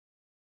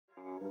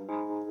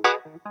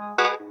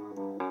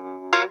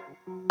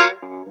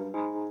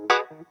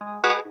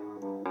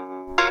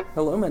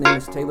Hello, my name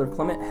is Taylor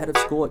Clement, head of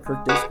school at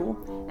Kirk Day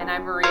School. And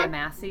I'm Maria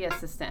Massey,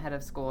 assistant head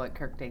of school at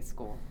Kirk Day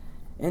School.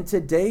 And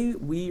today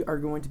we are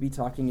going to be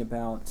talking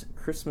about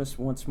Christmas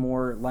once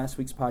more. Last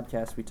week's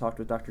podcast, we talked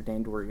with Dr.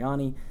 Dan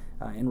Doriani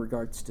in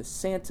regards to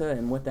Santa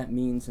and what that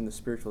means in the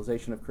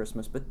spiritualization of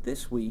Christmas. But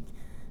this week,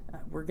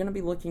 we're going to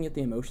be looking at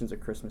the emotions of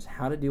Christmas,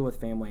 how to deal with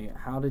family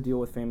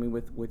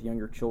with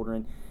younger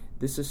children.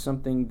 This is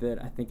something that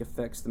I think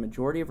affects the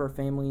majority of our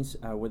families,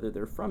 whether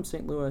they're from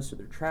St. Louis or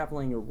they're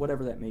traveling or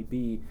whatever that may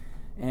be.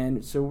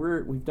 And so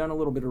we've done a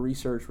little bit of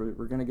research. We're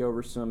going to go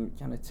over some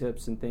kind of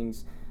tips and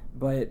things,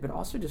 but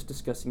also just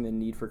discussing the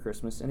need for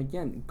Christmas. And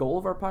again, goal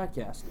of our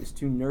podcast is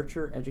to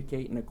nurture,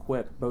 educate, and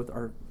equip both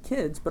our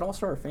kids, but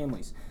also our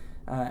families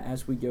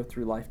as we go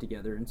through life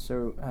together. And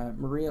so,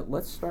 Maria,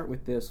 let's start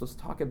with this. Let's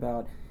talk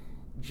about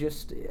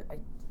just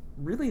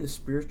really the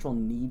spiritual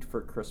need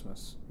for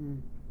Christmas.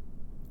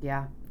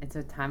 Yeah, it's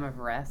a time of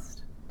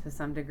rest to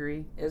some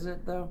degree. Is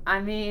it, though? I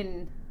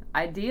mean,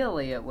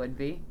 ideally it would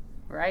be,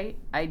 right?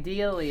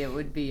 Ideally it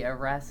would be a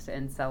rest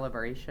and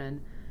celebration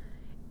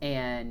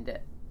and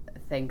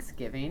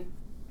thanksgiving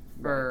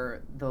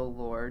for the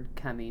Lord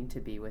coming to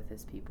be with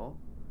his people.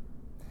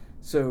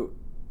 So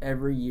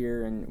every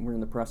year, and we're in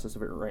the process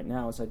of it right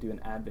now, is I do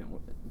an Advent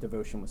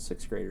devotion with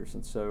sixth graders.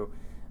 And so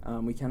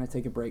we kind of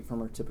take a break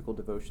from our typical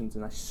devotions,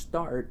 and I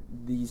start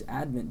these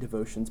Advent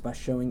devotions by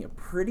showing a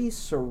pretty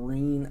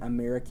serene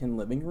American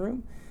living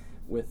room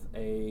with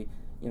a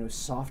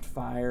soft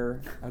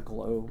fire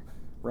aglow,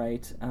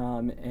 right?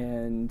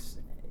 And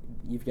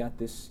you've got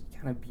this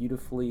kind of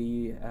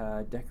beautifully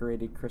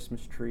decorated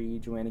Christmas tree,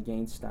 Joanna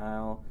Gaines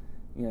style.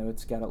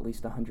 It's got at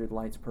least 100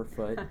 lights per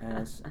foot,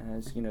 as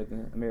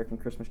the American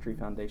Christmas Tree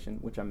Foundation,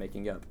 which I'm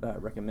making up,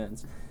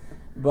 recommends.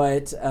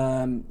 But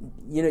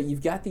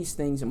you've got these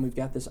things, and we've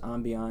got this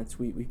ambiance.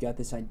 We've got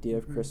this idea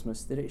of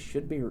Christmas that it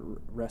should be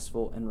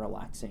restful and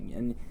relaxing.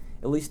 And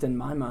at least in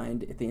my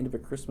mind, at the end of a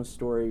Christmas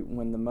story,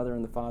 when the mother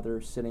and the father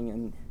are sitting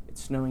and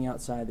it's snowing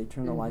outside, they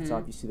turn the lights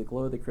off. You see the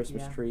glow of the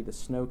Christmas tree, the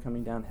snow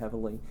coming down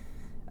heavily.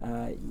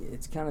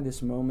 It's kind of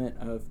this moment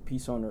of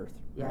peace on earth,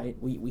 right?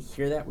 We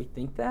hear that, we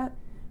think that,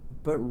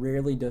 but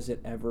rarely does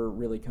it ever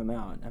really come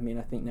out. I mean,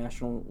 I think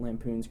National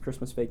Lampoon's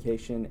Christmas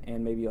Vacation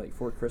and maybe like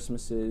Four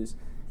Christmases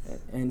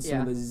and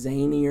some of the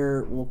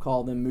zanier, we'll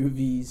call them,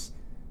 movies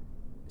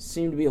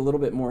seem to be a little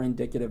bit more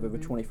indicative of a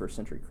 21st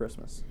century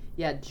Christmas.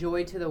 Yeah,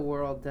 joy to the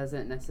world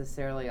doesn't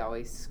necessarily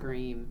always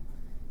scream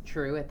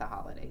true at the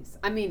holidays.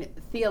 I mean,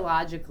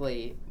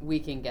 theologically, we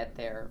can get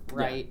there,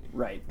 right? Yeah,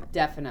 right.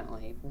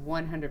 Definitely.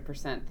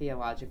 100%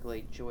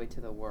 theologically, joy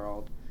to the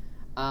world.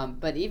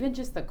 But even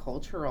just the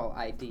cultural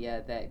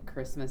idea that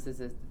Christmas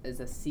is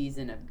a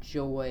season of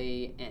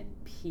joy and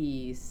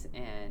peace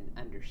and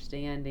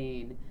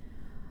understanding,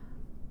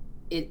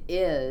 it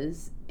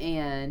is,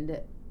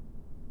 and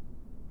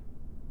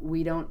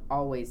we don't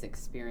always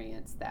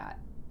experience that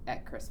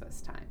at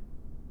Christmas time.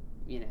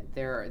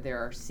 There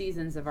are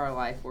seasons of our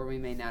life where we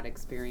may not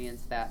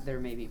experience that.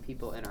 There may be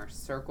people in our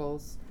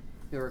circles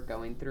who are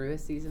going through a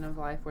season of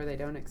life where they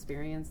don't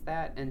experience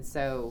that. And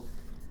so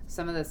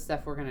some of the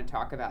stuff we're going to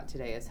talk about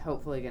today is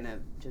hopefully going to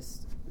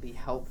just be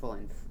helpful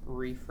in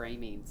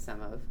reframing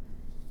some of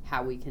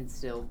how we can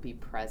still be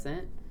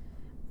present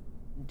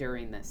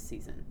during this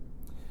season.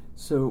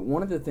 So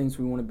one of the things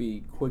we want to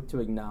be quick to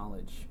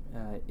acknowledge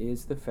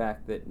is the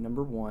fact that,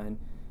 number one,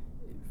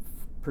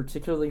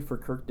 particularly for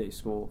Kirk Day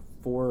School,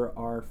 for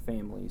our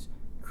families,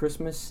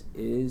 Christmas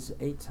is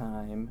a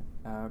time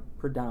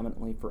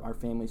predominantly for our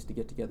families to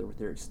get together with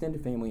their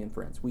extended family and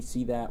friends. We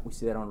see that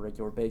on a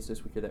regular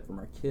basis. We hear that from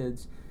our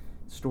kids,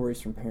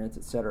 stories from parents,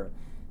 etc.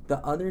 The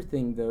other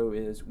thing, though,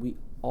 is we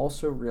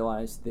also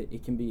realize that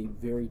it can be a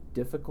very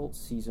difficult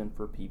season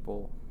for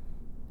people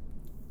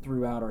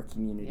throughout our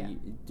community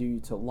due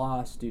to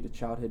loss, due to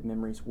childhood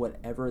memories,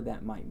 whatever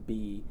that might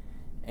be.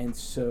 And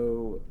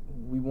so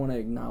we want to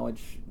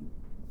acknowledge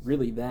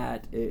really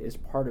that is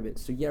part of it.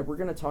 So we're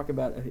going to talk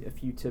about a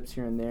few tips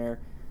here and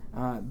there.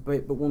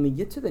 But when we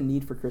get to the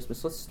need for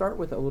Christmas, let's start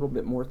with a little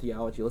bit more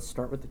theology. Let's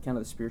start with the kind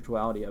of the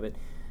spirituality of it.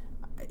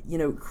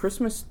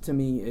 Christmas to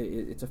me,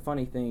 it's a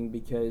funny thing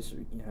because,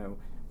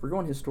 if we're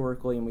going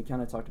historically, and we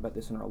kind of talked about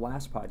this in our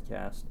last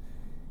podcast,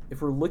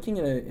 if we're looking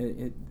at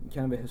a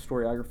kind of a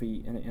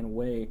historiography in a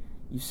way,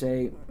 you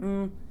say,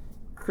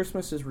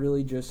 Christmas is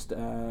really just,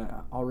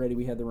 already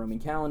we had the Roman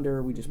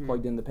calendar, we just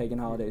plugged in the pagan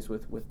holidays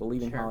with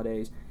believing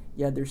holidays.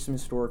 Yeah, there's some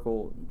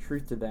historical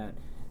truth to that.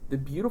 The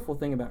beautiful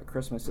thing about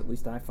Christmas, at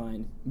least I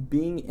find,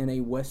 being in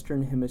a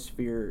Western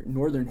Hemisphere,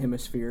 Northern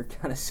Hemisphere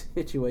kind of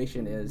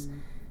situation is,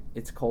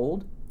 it's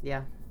cold,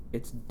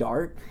 it's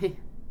dark,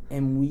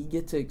 and we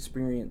get to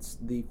experience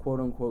the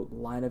quote-unquote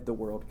light of the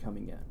world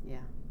coming in,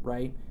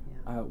 right?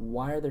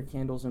 Why are there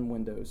candles in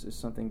windows is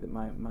something that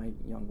my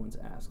young ones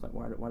ask. Like,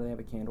 why do they have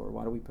a candle, or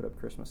why do we put up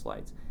Christmas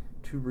lights?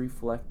 To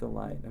reflect the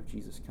light of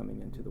Jesus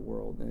coming into the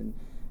world. And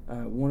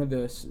one of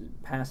the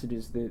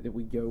passages that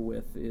we go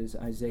with is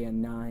Isaiah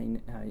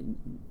 9,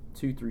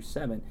 2 through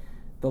 7.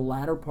 The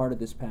latter part of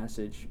this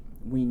passage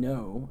we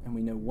know, and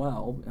we know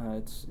well.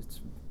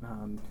 It's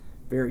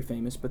very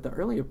famous, but the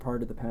earlier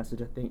part of the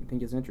passage I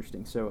think is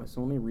interesting. So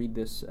let me read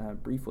this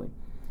briefly.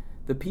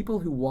 The people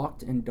who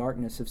walked in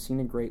darkness have seen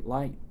a great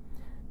light.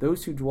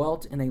 Those who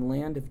dwelt in a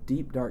land of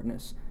deep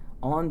darkness,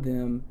 on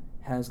them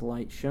has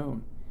light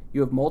shone.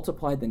 You have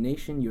multiplied the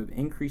nation, you have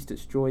increased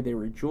its joy. They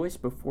rejoice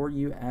before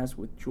you as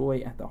with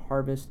joy at the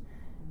harvest,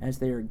 as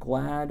they are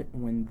glad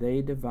when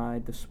they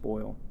divide the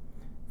spoil.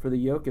 For the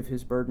yoke of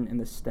his burden and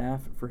the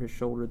staff for his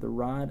shoulder, the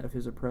rod of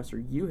his oppressor,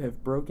 you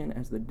have broken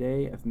as the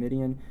day of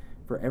Midian.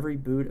 For every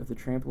boot of the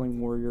trampling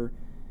warrior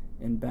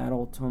in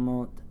battle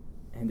tumult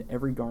and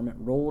every garment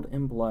rolled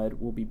in blood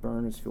will be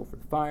burned as fuel for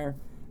the fire.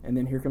 And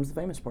then here comes the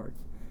famous part.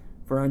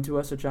 For unto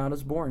us a child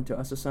is born, to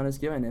us a son is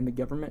given, and the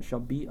government shall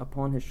be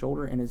upon his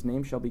shoulder, and his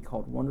name shall be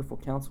called Wonderful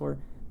Counselor,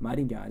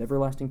 Mighty God,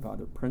 Everlasting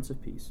Father, Prince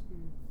of Peace.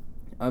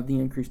 Of the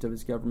increase of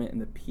his government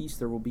and the peace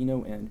there will be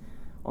no end,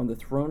 on the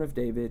throne of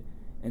David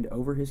and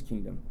over his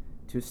kingdom,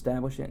 to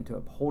establish it and to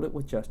uphold it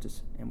with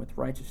justice and with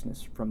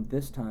righteousness from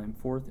this time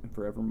forth and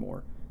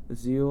forevermore. The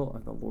zeal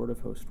of the Lord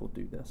of hosts will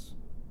do this.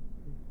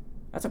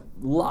 That's a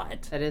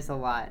lot. That is a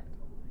lot.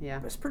 Yeah.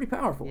 That's pretty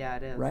powerful. Yeah,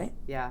 it is. Right?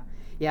 Yeah.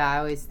 Yeah, I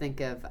always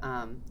think of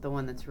the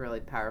one that's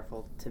really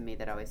powerful to me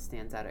that always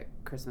stands out at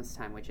Christmas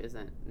time, which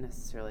isn't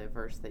necessarily a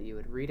verse that you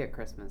would read at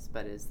Christmas,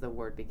 but is the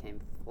Word became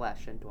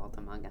flesh and dwelt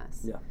among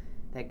us. Yeah.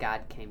 That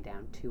God came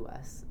down to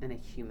us in a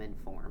human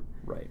form.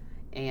 Right.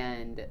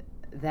 And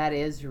that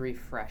is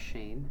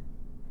refreshing,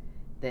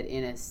 that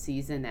in a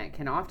season that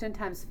can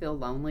oftentimes feel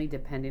lonely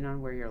depending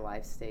on where your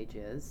life stage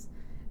is,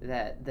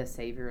 that the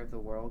Savior of the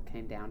world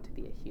came down to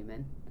be a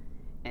human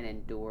and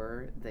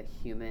endure the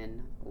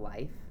human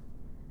life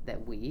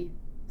that we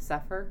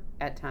suffer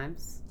at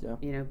times,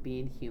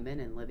 being human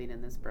and living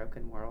in this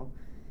broken world.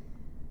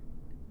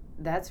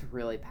 That's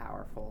really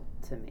powerful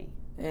to me,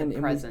 the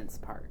presence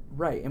part.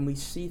 Right, and we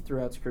see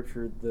throughout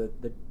Scripture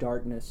the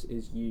darkness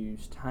is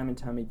used time and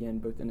time again,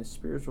 both in a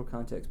spiritual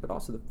context, but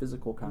also the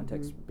physical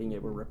context, being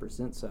able to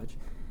represent such.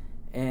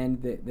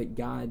 And that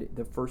God,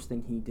 the first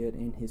thing he did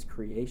in his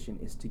creation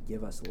is to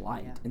give us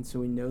light. Yeah. And so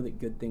we know that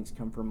good things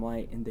come from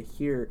light. And to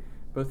hear,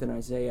 both in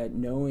Isaiah,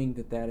 knowing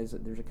there's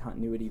a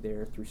continuity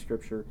there through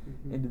Scripture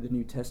into the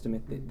New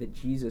Testament, that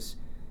Jesus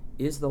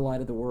is the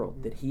light of the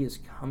world, that he is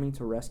coming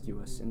to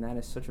rescue us. And that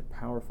is such a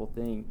powerful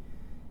thing.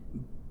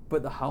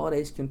 But the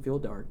holidays can feel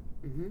dark.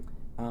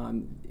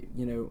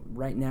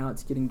 Right now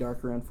it's getting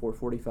dark around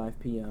 4:45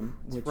 p.m.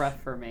 It's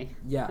rough for me.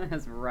 Yeah.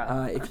 It's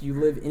rough. If you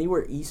live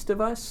anywhere east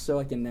of us, so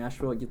like in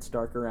Nashville, it gets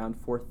dark around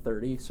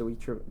 4:30, so we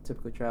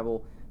typically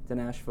travel to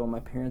Nashville. My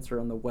parents are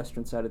on the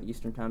western side of the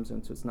Eastern time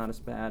zone, so it's not as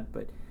bad,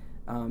 but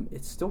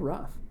it's still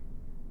rough.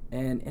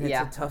 And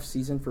it's a tough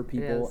season for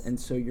people, and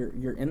so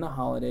you're in the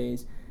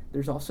holidays.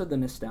 There's also the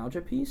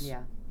nostalgia piece.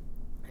 Yeah.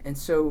 And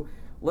so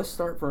let's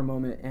start for a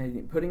moment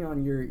and putting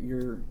on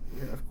your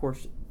of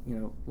course,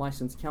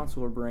 licensed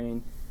counselor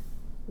brain.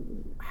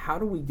 How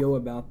do we go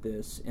about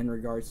this in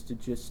regards to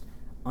just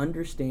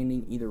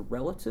understanding either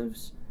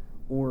relatives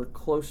or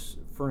close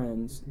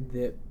friends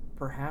that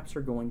perhaps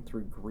are going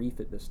through grief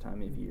at this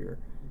time of year?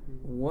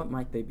 What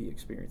might they be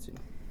experiencing?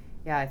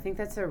 Yeah, I think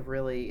that's a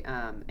really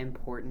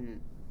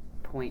important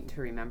point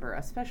to remember,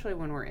 especially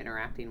when we're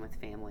interacting with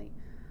family.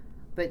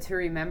 But to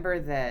remember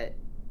that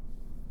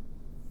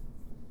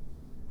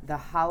the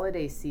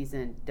holiday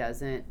season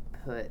doesn't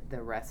put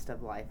the rest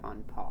of life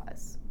on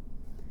pause.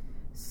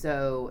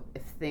 So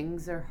if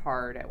things are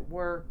hard at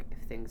work, if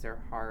things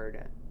are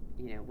hard,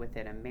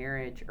 within a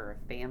marriage or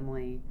a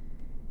family,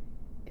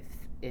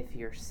 if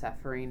you're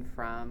suffering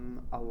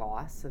from a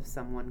loss of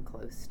someone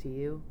close to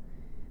you,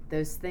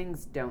 those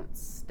things don't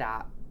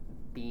stop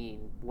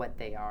being what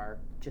they are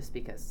just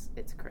because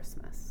it's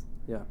Christmas.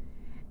 Yeah.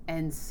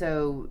 And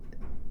so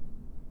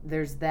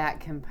there's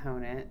that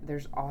component.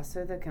 There's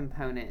also the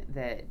component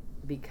that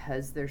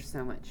because there's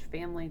so much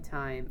family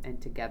time and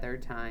together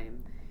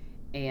time,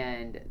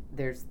 and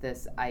there's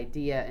this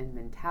idea and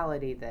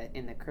mentality that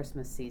in the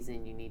Christmas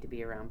season you need to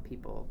be around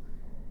people.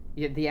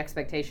 The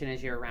expectation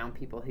is you're around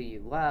people who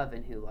you love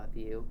and who love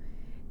you.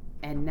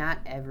 And not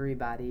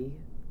everybody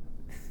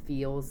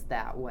feels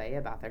that way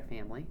about their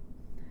family.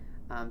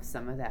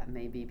 Some of that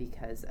may be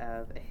because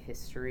of a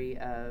history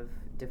of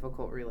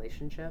difficult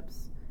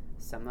relationships.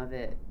 Some of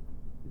it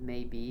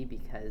may be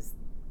because,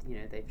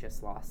 they've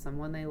just lost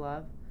someone they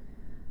love.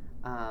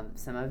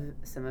 Some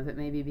of it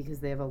may be because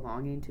they have a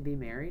longing to be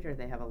married or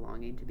they have a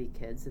longing to be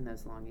kids, and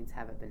those longings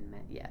haven't been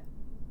met yet.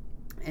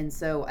 And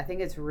so I think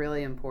it's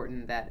really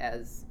important that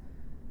as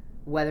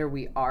whether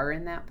we are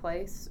in that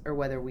place or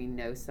whether we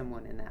know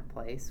someone in that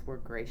place, we're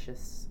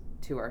gracious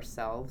to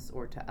ourselves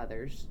or to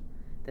others,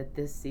 that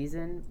this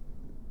season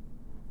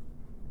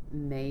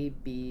may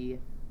be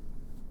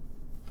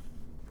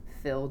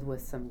filled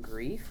with some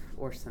grief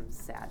or some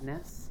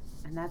sadness,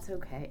 and that's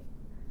okay.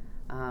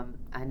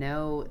 I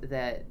know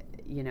that,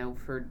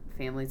 for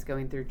families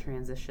going through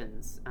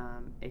transitions,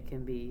 it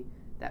can be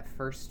that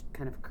first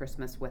kind of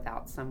Christmas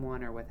without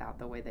someone or without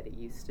the way that it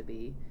used to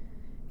be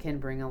can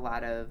bring a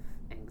lot of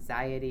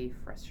anxiety,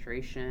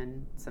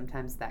 frustration.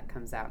 Sometimes that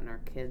comes out in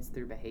our kids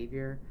through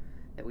behavior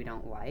that we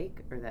don't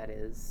like, or that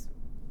is,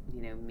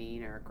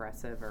 mean or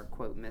aggressive or,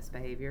 quote,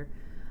 misbehavior.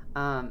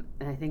 And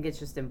I think it's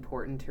just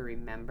important to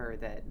remember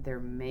that there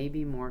may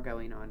be more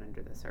going on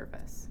under the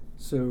surface.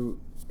 So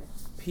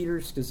Peter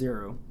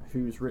Scazzero,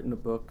 who's written a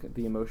book,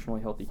 The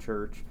Emotionally Healthy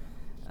Church,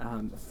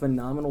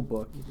 phenomenal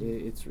book.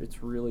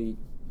 It's really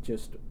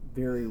just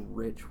very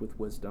rich with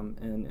wisdom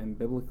and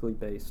biblically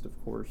based,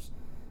 of course.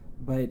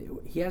 But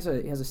he has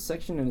a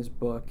section in his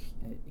book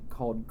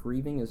called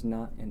 "Grieving is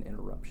Not an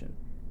Interruption."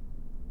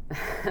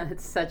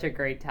 It's such a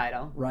great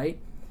title, right?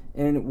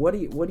 And what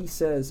he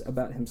says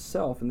about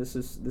himself, and this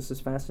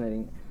is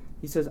fascinating.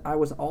 He says, "I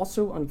was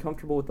also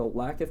uncomfortable with the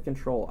lack of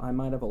control I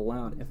might have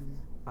allowed if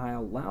I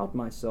allowed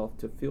myself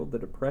to feel the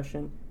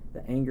depression,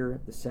 the anger,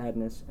 the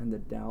sadness, and the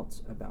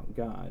doubts about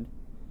God."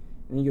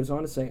 And he goes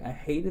on to say, "I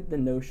hated the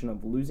notion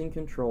of losing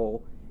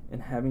control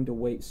and having to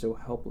wait so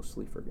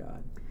helplessly for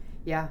God."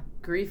 Yeah,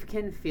 grief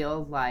can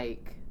feel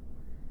like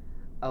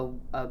a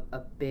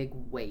big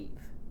wave,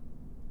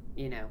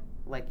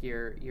 like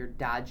you're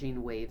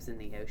dodging waves in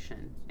the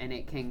ocean, and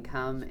it can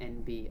come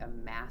and be a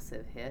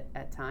massive hit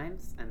at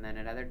times, and then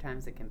at other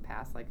times it can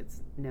pass like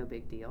it's no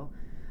big deal.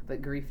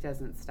 But grief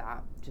doesn't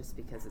stop just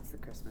because it's the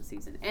Christmas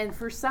season, and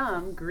for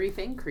some, grief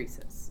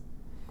increases.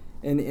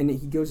 And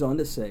he goes on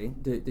to say,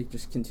 to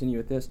just continue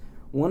with this,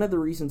 "One of the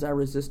reasons I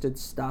resisted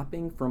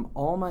stopping from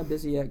all my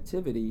busy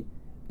activity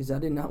is I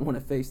did not want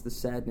to face the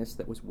sadness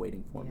that was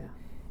waiting for me."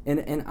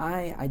 And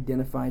I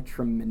identify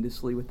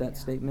tremendously with that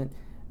statement.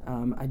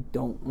 I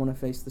don't want to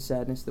face the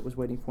sadness that was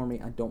waiting for me.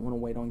 I don't want to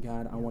wait on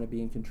God. I want to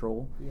be in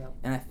control.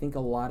 And I think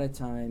a lot of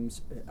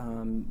times,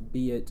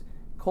 be it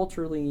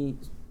culturally,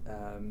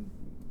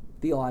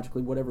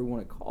 theologically, whatever we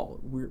want to call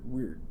it,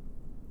 we're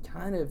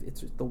kind of,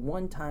 it's the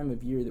one time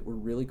of year that we're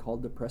really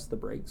called to press the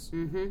brakes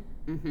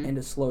and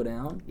to slow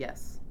down.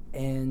 Yes.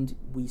 And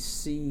we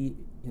see,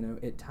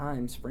 at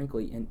times,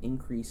 frankly, an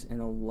increase in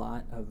a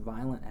lot of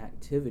violent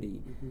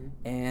activity.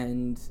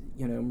 And,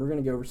 we're going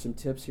to go over some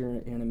tips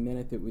here in a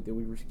minute that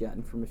we've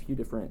gotten from a few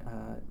different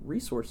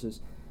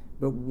resources.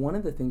 But one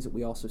of the things that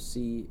we also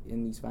see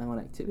in these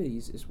violent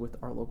activities is with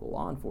our local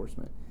law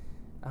enforcement.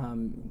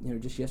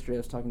 Just yesterday I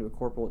was talking to a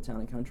corporal at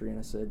Town and Country, and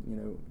I said,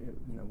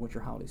 what's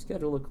your holiday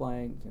schedule look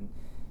like? And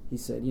he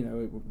said,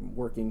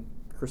 working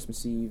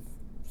Christmas Eve,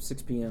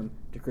 6 p.m.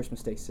 to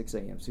Christmas Day, 6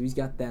 a.m. So he's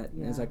got that,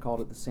 as I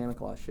called it, the Santa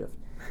Claus shift.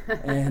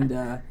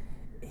 And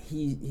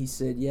he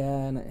said,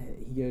 and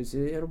he goes,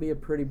 it'll be a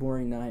pretty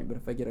boring night, but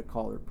if I get a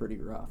call, they're pretty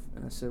rough.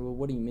 And I said, well,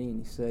 what do you mean?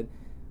 He said,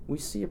 we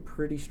see a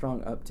pretty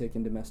strong uptick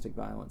in domestic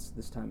violence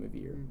this time of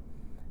year.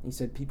 He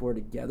said people are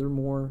together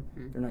more.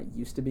 They're not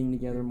used to being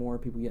together more.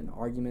 People get in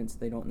arguments.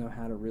 They don't know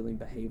how to really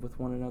behave with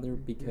one another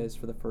because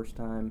for the first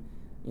time,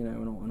 in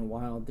a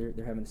while, they're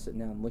having to sit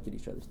down and look at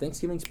each other.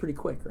 Thanksgiving's pretty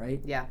quick, right?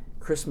 Yeah.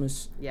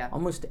 Christmas,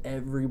 almost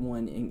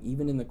everyone,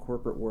 even in the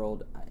corporate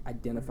world,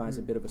 identifies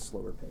a bit of a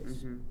slower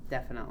pace.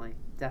 Definitely.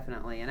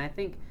 And I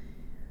think,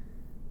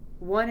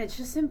 one, it's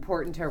just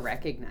important to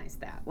recognize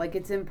that. Like,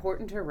 it's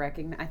important to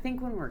recognize, I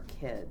think when we're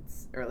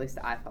kids, or at least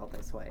I felt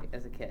this way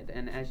as a kid,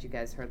 and as you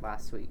guys heard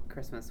last week,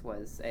 Christmas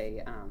was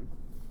a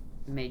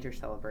major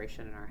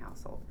celebration in our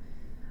household.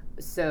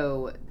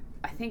 So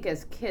I think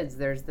as kids,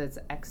 there's this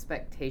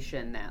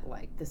expectation that,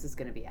 like, this is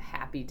going to be a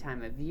happy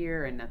time of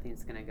year and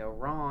nothing's going to go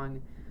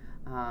wrong.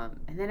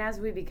 And then as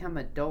we become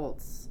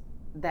adults,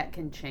 that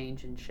can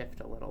change and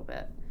shift a little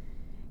bit.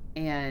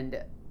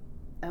 And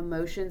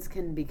emotions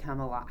can become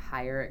a lot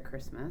higher at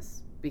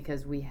Christmas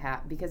because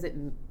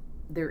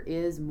there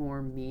is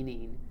more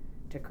meaning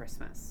to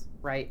Christmas,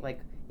 right?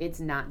 Like, it's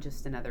not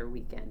just another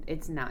weekend.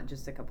 It's not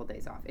just a couple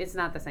days off. It's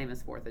not the same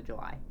as 4th of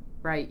July,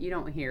 right? You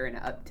don't hear an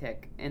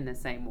uptick in the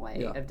same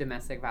way of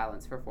domestic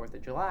violence for 4th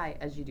of July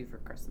as you do for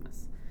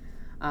Christmas.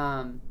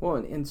 Well,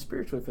 and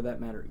spiritually, for that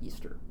matter,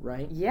 Easter,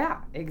 right?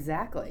 Yeah,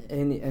 exactly.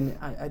 And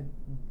I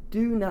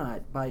do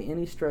not, by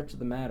any stretch of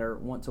the matter,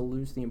 want to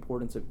lose the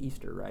importance of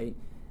Easter, right?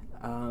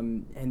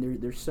 And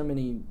there's so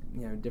many,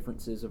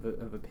 differences of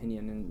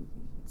opinion and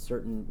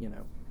certain,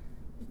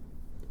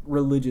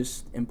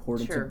 religious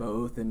importance of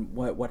both and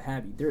what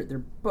have you. They're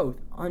both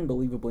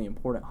unbelievably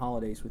important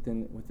holidays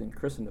within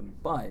Christendom,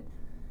 but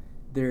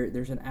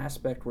there's an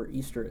aspect where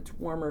Easter, it's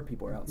warmer,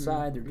 people are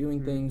outside, they're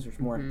doing things, there's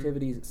more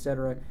activities,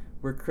 etc.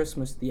 Where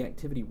Christmas, the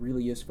activity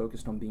really is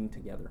focused on being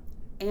together.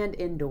 And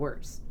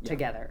indoors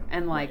together.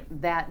 And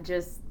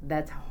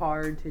that's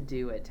hard to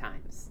do at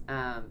times.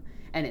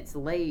 And it's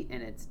late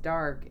and it's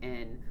dark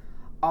and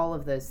all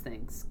of those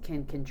things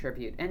can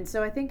contribute. And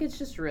so I think it's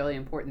just really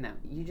important that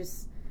you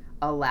just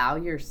allow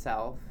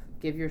yourself,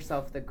 give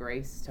yourself the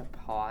grace to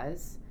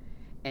pause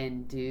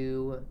and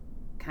do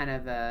kind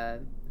of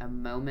a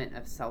moment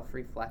of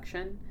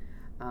self-reflection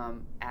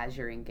as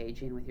you're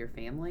engaging with your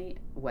family,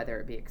 whether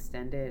it be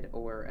extended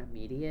or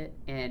immediate.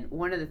 And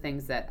one of the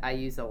things that I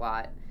use a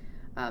lot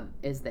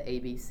is the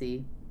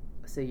ABC.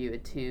 So you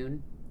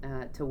attune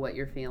to what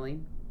you're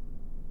feeling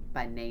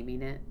by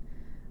naming it,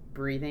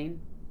 breathing,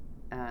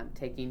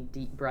 taking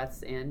deep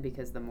breaths in,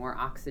 because the more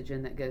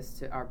oxygen that goes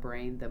to our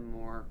brain, the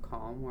more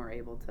calm we're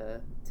able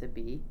to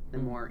be, the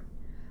more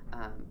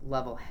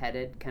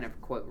level-headed, kind of,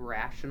 quote,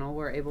 rational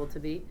we're able to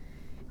be.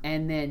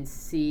 And then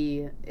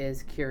C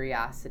is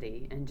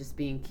curiosity, and just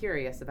being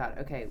curious about,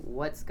 okay,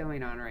 what's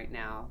going on right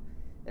now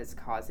that's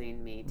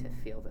causing me to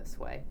feel this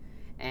way.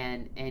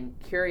 And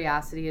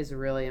curiosity is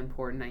really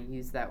important. I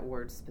use that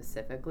word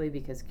specifically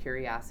because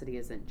curiosity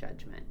isn't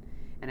judgment.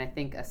 And I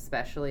think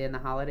especially in the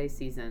holiday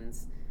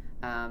seasons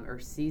or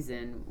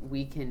season,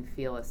 we can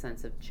feel a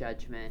sense of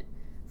judgment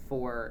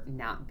for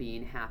not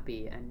being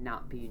happy and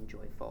not being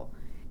joyful.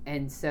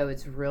 And so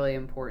it's really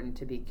important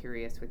to be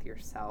curious with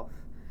yourself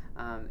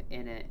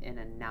in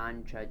a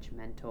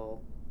non-judgmental,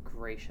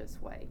 gracious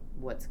way.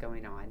 What's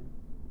going on?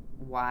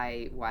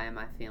 Why am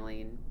I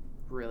feeling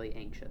really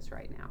anxious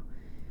right now?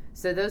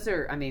 So those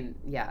are,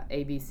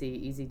 ABC,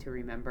 easy to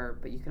remember,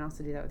 but you can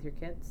also do that with your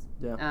kids.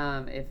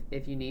 Yeah.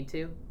 If you need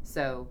to.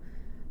 So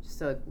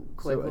just a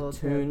quick little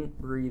attune, tip.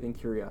 breathe, and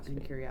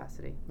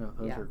curiosity. No,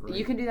 those are great.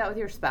 You can do that with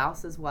your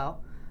spouse as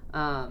well.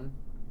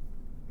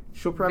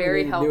 She'll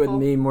probably do with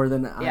me more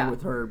than I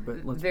with her,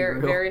 but let's be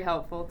real. Very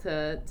helpful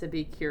to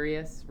be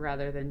curious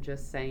rather than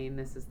just saying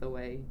this is the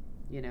way,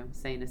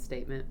 saying a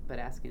statement, but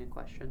asking a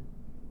question.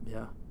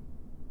 Yeah.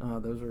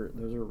 Those are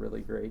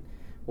really great.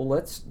 Well,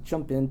 let's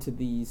jump into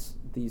these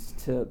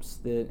tips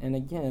that, and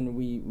again,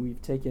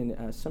 we've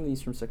taken some of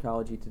these from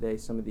Psychology Today,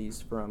 some of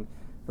these from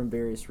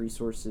various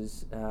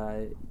resources,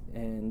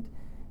 and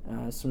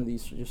some of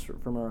these just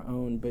from our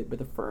own. But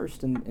the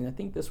first, and I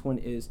think this one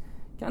is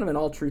kind of an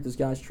all truth is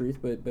God's truth,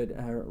 but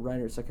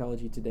writer at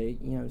Psychology Today,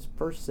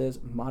 first says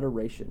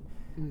moderation.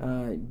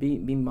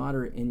 Mm-hmm. Be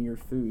moderate in your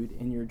food,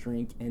 in your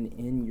drink, and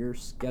in your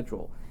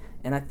schedule.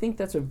 And I think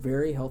that's a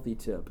very healthy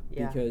tip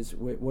because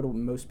what do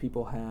most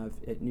people have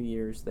at New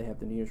Year's? They have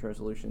the New Year's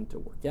resolution to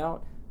work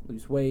out,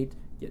 lose weight,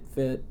 get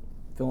fit,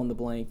 fill in the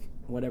blank,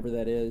 whatever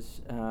that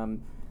is.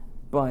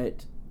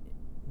 But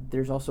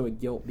there's also a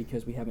guilt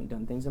because we haven't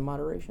done things in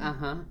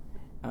moderation.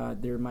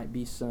 There might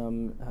be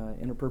some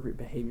inappropriate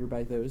behavior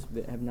by those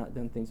that have not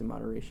done things in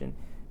moderation.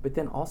 But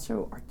then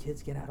also our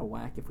kids get out of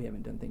whack if we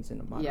haven't done things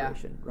in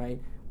moderation, right?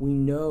 We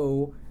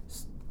know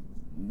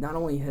not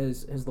only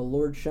has the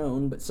Lord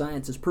shown, but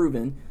science has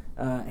proven,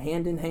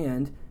 hand in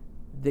hand,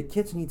 that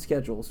kids need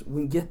schedules.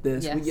 We get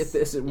this. Yes. We get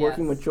this at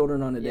working with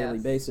children on a daily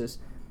basis.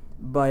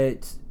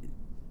 But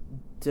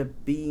to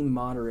be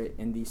moderate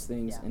in these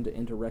things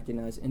and to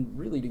recognize, and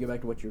really to go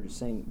back to what you were just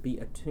saying, be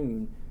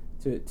attuned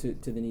to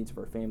the needs of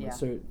our family. Yeah.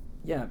 So,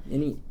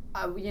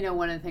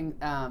 one of the things,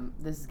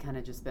 this has kind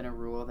of just been a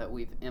rule that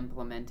we've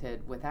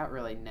implemented without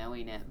really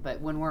knowing it,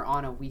 but when we're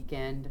on a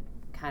weekend,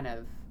 kind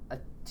of a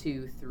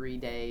 2-3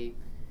 day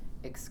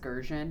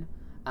excursion,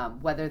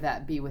 whether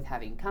that be with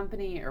having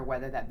company or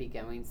whether that be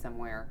going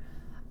somewhere,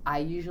 I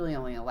usually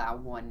only allow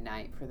one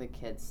night for the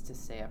kids to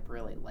stay up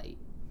really late,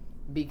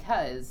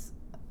 because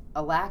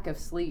a lack of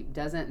sleep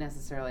doesn't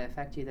necessarily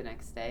affect you the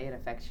next day. It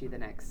affects you the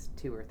next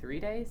 2 or 3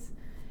 days.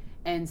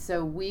 And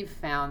so we've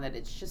found that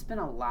it's just been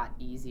a lot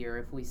easier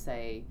if we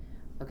say,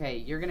 okay,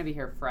 you're going to be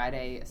here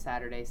Friday,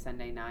 Saturday,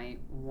 Sunday night.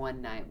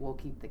 One night we'll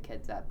keep the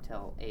kids up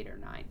till 8 or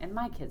 9. And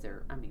my kids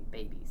are,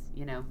 babies,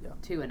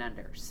 2 and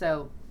under.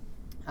 So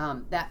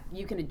that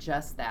you can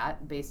adjust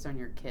that based on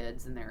your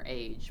kids and their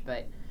age.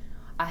 But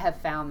I have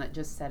found that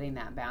just setting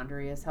that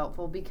boundary is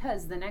helpful,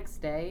 because the next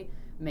day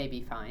may be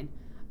fine.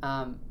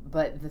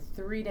 But the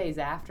 3 days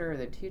after or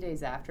the 2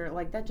 days after,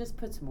 that just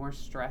puts more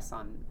stress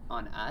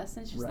on us,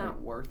 and it's just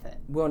not worth it.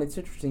 Well, and it's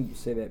interesting you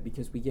say that,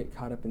 because we get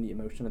caught up in the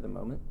emotion of the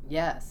moment.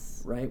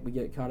 Yes. Right? We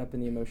get caught up in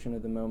the emotion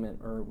of the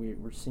moment, or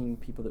we're seeing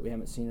people that we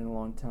haven't seen in a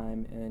long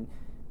time, and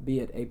be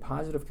it a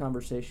positive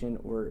conversation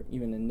or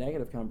even a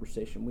negative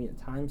conversation, we at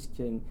times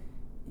can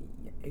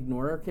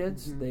ignore our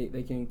kids. Mm-hmm.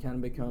 They can kind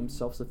of become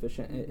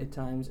self-sufficient at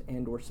times,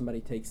 and or somebody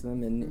takes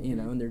them and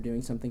and they're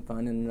doing something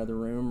fun in another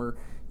room, or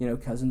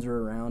cousins are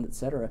around,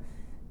 etc.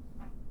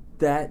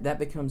 That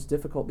becomes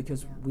difficult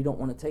because we don't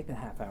want to take the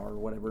half hour or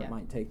whatever it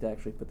might take to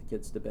actually put the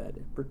kids to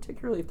bed,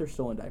 particularly if they're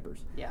still in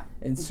diapers. Yeah.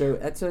 And so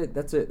that's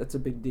a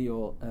big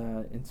deal,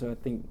 and so I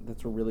think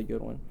that's a really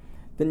good one.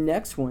 The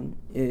next one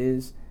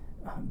is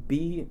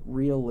be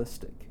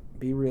realistic.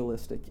 Be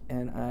realistic,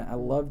 and I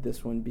love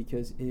this one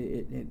because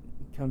it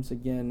comes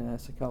again,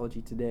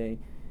 Psychology Today.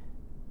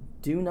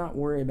 Do not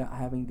worry about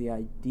having the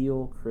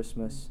ideal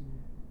Christmas.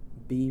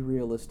 Be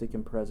realistic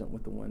and present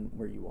with the one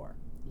where you are.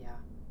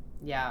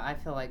 Yeah, I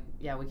feel like,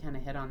 we kind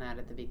of hit on that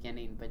at the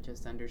beginning, but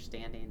just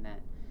understanding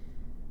that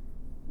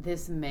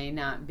this may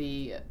not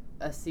be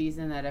a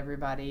season that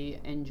everybody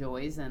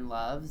enjoys and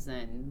loves,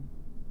 and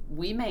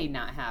we may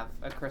not have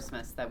a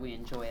Christmas that we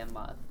enjoy and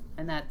love,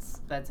 and that's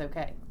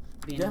okay.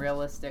 Being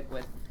realistic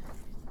with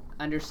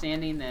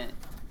understanding that,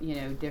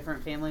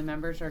 different family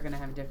members are going to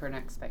have different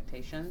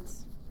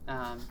expectations.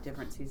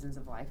 Different seasons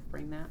of life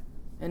bring that.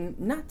 And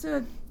not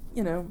to,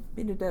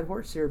 beat a dead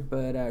horse here,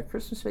 but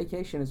Christmas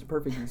Vacation is a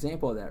perfect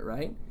example of that,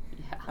 right?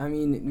 Yeah. I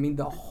mean,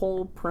 the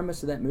whole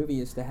premise of that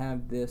movie is to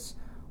have this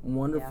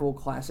wonderful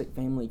classic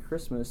family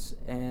Christmas.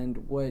 And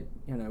what,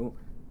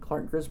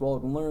 Clark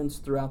Griswold learns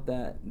throughout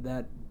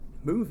that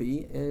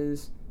movie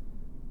is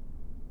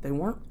they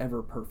weren't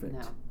ever perfect.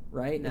 No.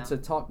 Right? No. It's a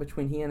talk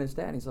between he and his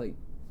dad. He's like,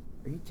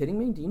 are you kidding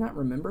me? Do you not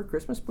remember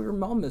Christmas? We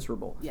were all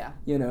miserable. Yeah.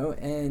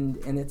 And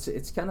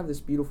it's kind of this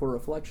beautiful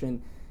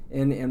reflection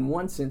in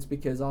one sense,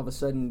 because all of a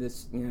sudden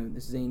this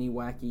zany,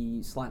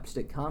 wacky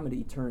slapstick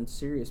comedy turns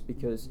serious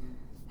because,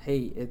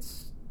 hey,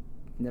 it's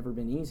never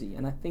been easy.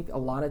 And I think a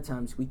lot of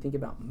times we think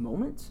about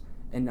moments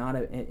and not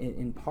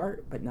in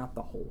part, but not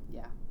the whole.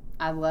 Yeah.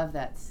 I love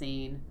that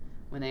scene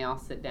when they all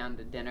sit down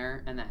to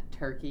dinner and that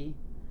turkey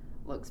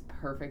looks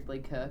perfectly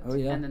cooked. Oh,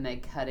 yeah. And then they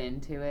cut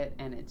into it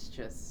and it's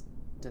just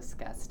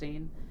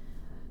disgusting.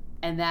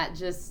 And that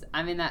just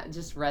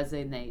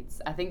resonates.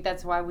 I think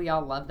that's why we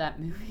all love that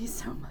movie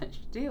so much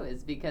too,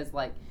 is because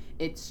like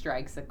it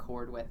strikes a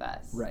chord with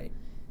us. Right.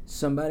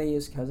 Somebody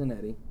is Cousin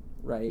Eddie,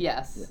 right?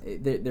 Yes.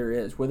 There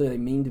is, whether they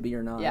mean to be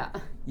or not. Yeah.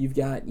 You've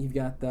got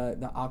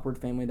the awkward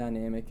family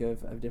dynamic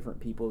of different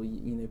people.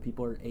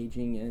 People are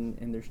aging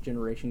and there's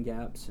generation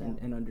gaps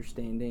and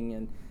understanding,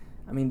 and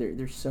I mean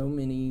there's so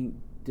many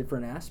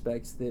different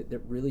aspects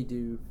that really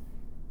do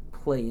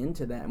play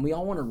into that, and we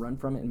all want to run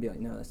from it and be like,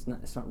 no, it's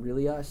not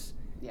really us.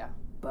 Yeah.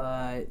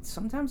 But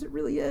sometimes it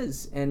really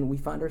is, and we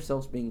find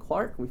ourselves being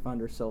Clark. We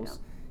find ourselves,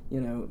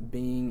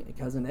 being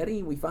Cousin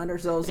Eddie. We find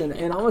ourselves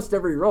in almost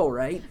every role,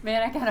 right?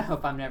 Man, I kind of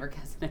hope I'm never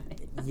Cousin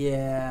Eddie.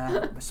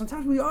 Yeah, but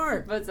sometimes we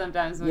are. But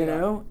sometimes we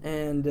are.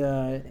 And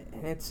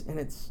it's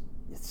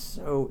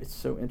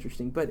so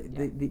interesting. But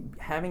the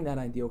having that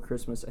ideal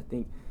Christmas, I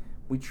think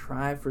we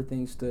try for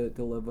things to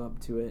live up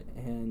to it,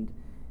 and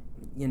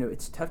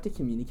it's tough to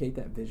communicate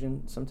that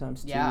vision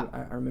sometimes too. Yeah.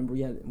 I remember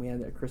we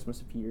had a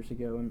Christmas a few years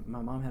ago, and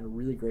my mom had a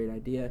really great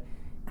idea,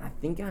 and I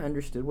think I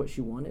understood what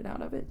she wanted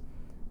out of it.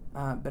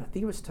 But I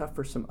think it was tough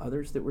for some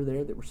others that were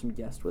there, that were some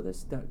guests with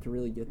us, to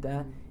really get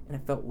that, and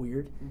it felt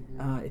weird.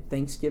 At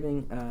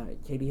Thanksgiving,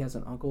 Katie has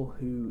an uncle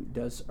who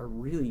does a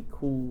really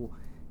cool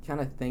kind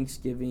of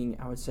Thanksgiving,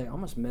 I would say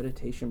almost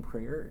meditation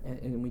prayer,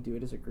 and we do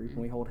it as a group,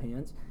 and we hold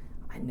hands.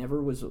 I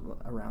never was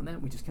around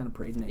that. We just kind of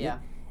prayed and ate. Yeah.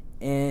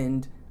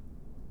 And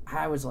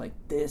I was like,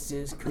 this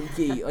is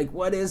kooky. Like,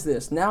 what is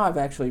this? Now I've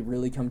actually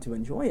really come to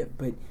enjoy it,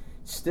 but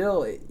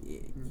still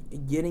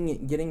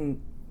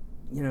getting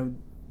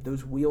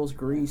those wheels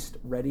greased,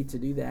 ready to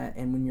do that.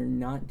 And when you're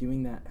not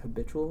doing that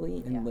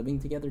habitually and living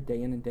together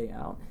day in and day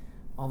out,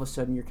 all of a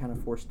sudden you're kind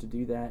of forced to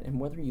do that. And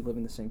whether you live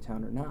in the same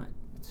town or not,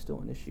 it's still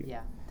an issue.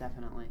 Yeah,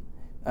 definitely.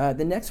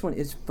 The next one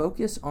is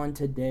focus on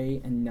today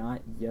and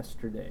not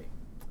yesterday.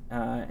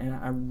 And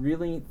I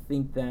really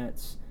think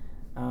that's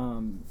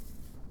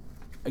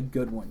a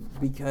good one,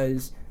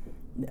 because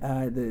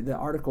the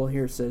article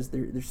here says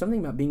there's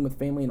something about being with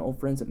family and old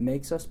friends that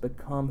makes us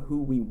become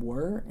who we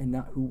were and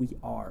not who we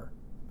are.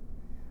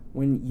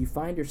 When you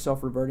find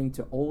yourself reverting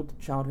to old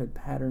childhood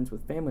patterns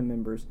with family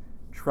members,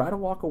 try to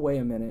walk away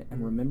a minute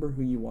and remember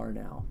who you are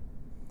now.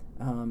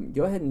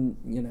 Go ahead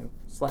and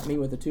slap me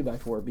with a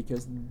 2x4,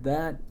 because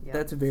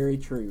that's very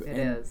true. It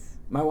is.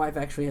 My wife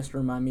actually has to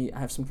remind me. I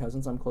have some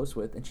cousins I'm close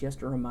with, and she has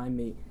to remind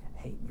me,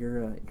 hey,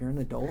 you're an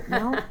adult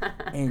now,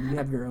 and you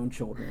have your own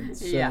children.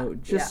 So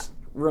just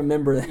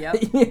remember that.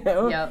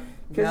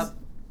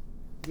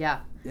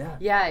 Yep.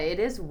 Yeah, it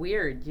is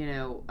weird,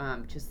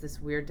 just this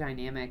weird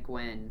dynamic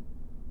when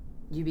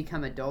you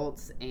become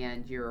adults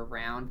and you're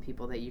around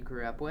people that you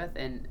grew up with.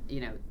 And,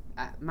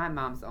 my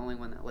mom's the only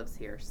one that lives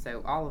here,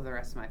 so all of the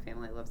rest of my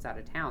family lives out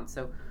of town.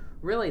 So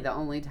really the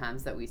only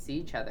times that we see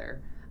each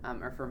other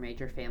are for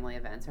major family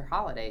events or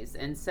holidays.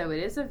 And so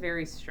it is a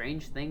very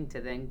strange thing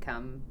to then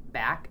come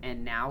back,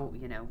 and now,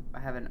 I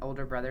have an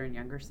older brother and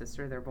younger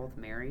sister. They're both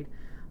married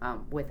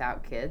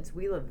without kids.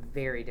 We live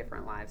very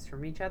different lives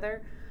from each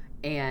other,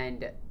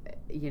 and,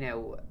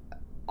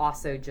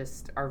 also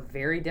just are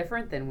very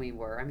different than we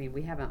were. I mean,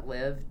 we haven't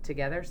lived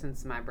together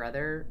since my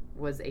brother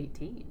was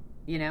 18,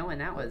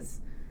 and that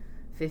was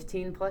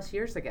 15 plus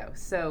years ago.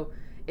 So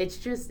it's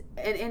just,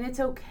 and it's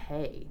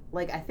okay.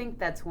 Like, I think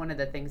that's one of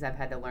the things I've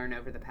had to learn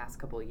over the past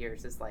couple of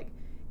years is, like,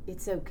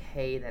 it's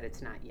okay that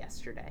it's not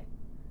yesterday.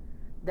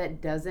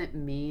 That doesn't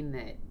mean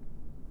that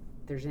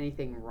there's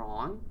anything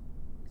wrong.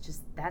 It's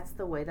just, that's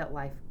the way that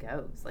life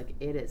goes. Like,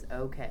 it is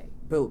okay.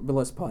 But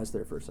let's pause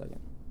there for a second.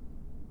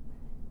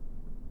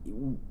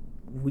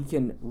 We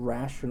can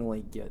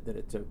rationally get that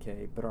it's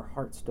okay, but our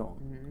hearts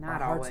don't.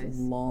 Not our always. Hearts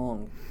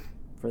long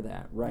for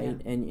that,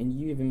 right? Yeah. And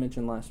you even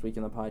mentioned last week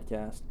in the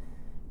podcast,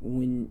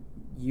 when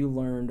you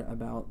learned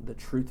about the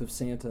truth of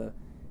Santa,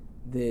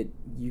 that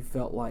you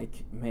felt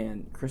like,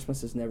 man,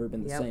 Christmas has never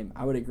been the same.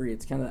 I would agree.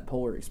 It's kind of that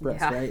Polar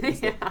Express, right?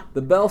 It's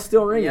the bell's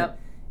still ringing. Yep.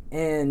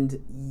 And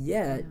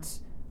yet,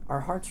 our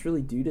hearts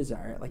really do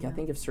desire it. Like, I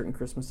think of certain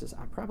Christmases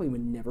I probably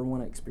would never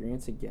want to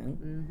experience again.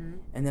 Mm-hmm.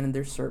 And then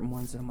there's certain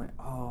ones that I'm like,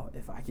 oh,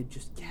 if I could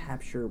just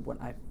capture what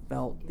I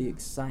felt, the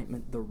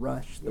excitement, the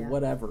rush, the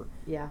whatever.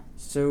 Yeah.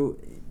 So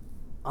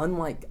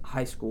unlike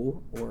high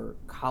school or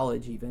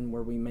college even,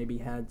 where we maybe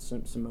had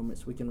some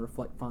moments we can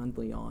reflect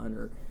fondly on,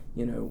 or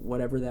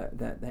whatever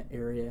that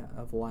area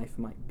of life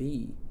might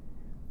be.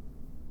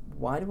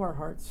 Why do our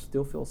hearts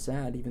still feel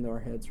sad even though our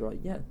heads are like,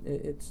 yeah,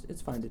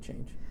 it's fine to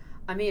change?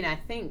 I mean, I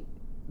think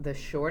the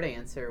short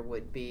answer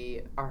would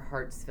be our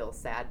hearts feel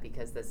sad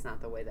because that's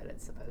not the way that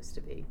it's supposed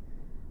to be.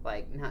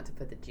 Like, not to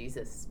put the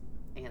Jesus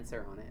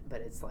answer on it,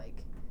 but it's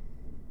like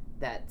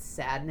that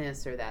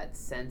sadness or that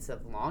sense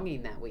of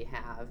longing that we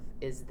have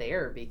is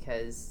there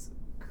because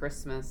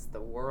Christmas,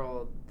 the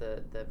world,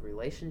 the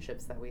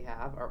relationships that we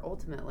have are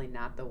ultimately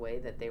not the way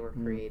that they were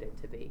created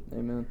to be.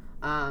 Amen.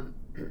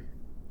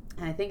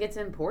 And I think it's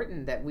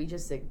important that we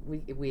just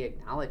we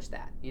acknowledge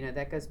that.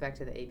 That goes back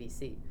to the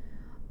ABC.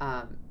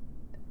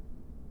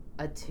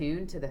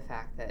 Attune to the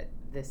fact that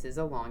this is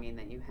a longing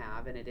that you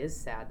have, and it is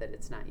sad that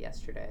it's not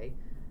yesterday.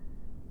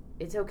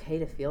 It's okay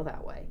to feel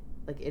that way.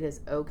 Like, it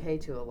is okay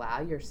to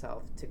allow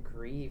yourself to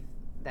grieve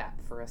that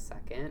for a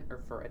second or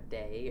for a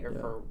day or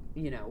for,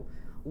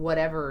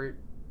 whatever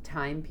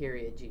time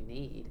period you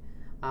need.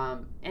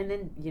 And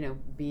then,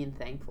 being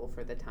thankful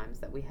for the times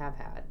that we have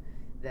had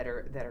that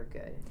are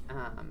good.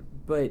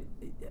 But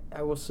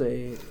I will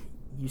say,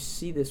 you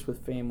see this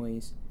with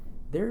families.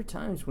 There are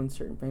times when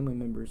certain family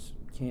members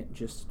can't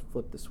just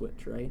flip the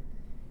switch, right?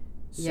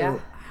 So yeah.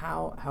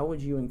 How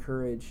would you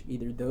encourage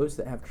either those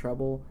that have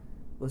trouble,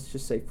 let's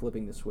just say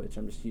flipping the switch,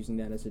 I'm just using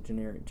that as a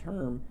generic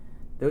term,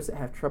 those that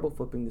have trouble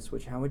flipping the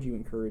switch, how would you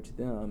encourage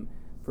them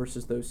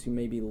versus those who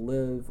maybe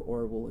live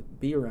or will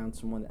be around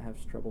someone that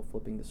has trouble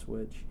flipping the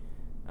switch?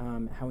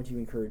 How would you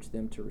encourage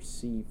them to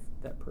receive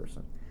that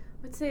person?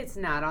 I would say it's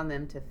not on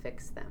them to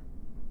fix them,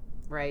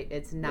 right?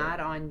 It's not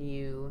on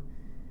you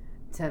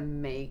to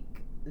make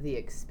the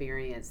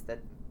experience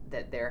that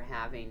they're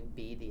having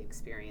be the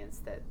experience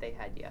that they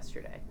had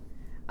yesterday.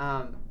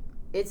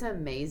 It's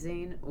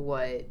amazing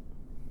what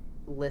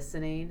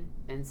listening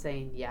and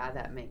saying, yeah,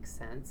 that makes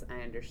sense,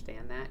 I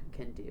understand that,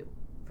 can do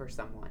for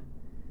someone.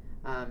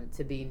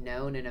 To be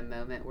known in a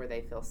moment where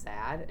they feel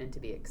sad and to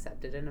be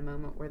accepted in a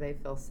moment where they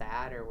feel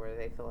sad or where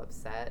they feel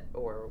upset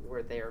or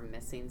where they're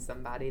missing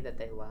somebody that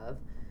they love,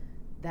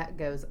 that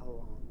goes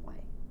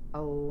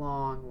a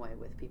long way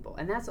with people.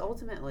 And that's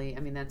ultimately,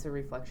 that's a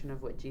reflection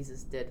of what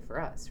Jesus did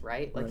for us,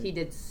 right? Like, He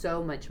did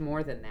so much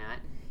more than that.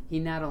 He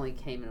not only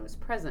came and was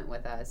present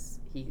with us,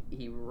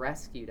 he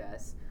rescued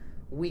us.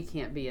 We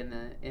can't be in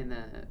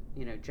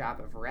the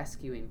job of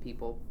rescuing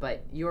people,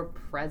 but your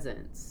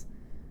presence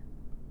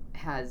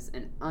has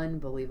an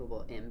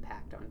unbelievable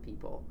impact on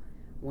people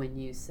when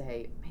you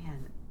say,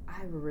 man,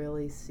 I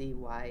really see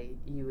why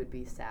you would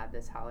be sad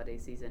this holiday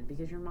season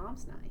because your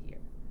mom's not here.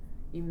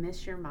 You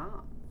miss your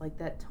mom. Like,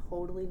 that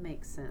totally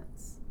makes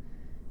sense.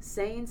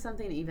 Saying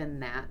something even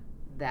that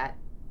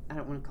I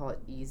don't want to call it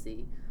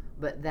easy,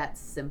 but that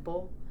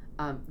simple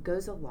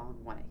goes a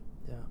long way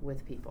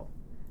with people.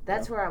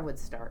 That's where I would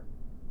start.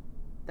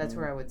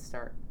 Where I would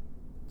start.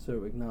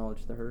 So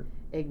acknowledge the hurt.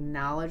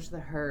 Acknowledge the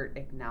hurt.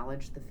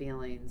 Acknowledge the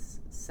feelings.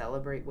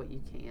 Celebrate what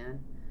you can.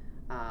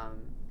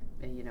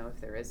 And, if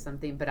there is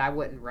something. But I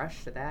wouldn't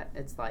rush to that.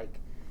 It's like,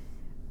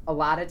 a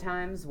lot of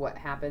times what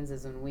happens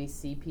is when we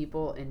see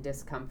people in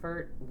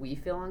discomfort, we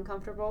feel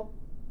uncomfortable.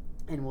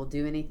 And we'll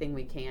do anything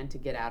we can to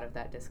get out of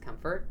that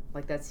discomfort.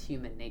 Like, that's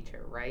human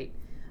nature, right?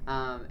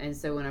 And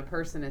so when a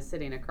person is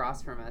sitting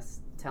across from us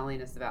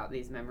telling us about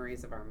these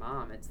memories of our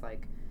mom, it's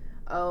like,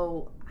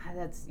 oh,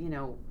 that's,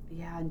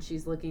 and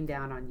she's looking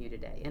down on you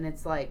today. And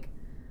it's like,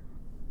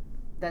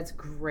 that's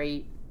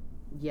great.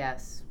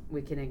 Yes,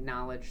 we can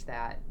acknowledge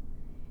that.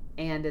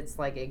 And it's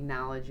like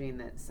acknowledging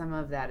that some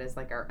of that is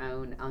like our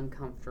own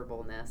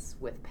uncomfortableness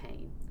with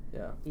pain.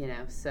 Yeah.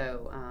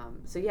 So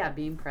yeah,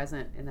 being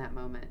present in that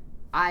moment,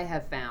 I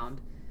have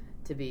found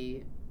to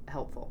be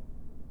helpful.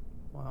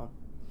 Wow.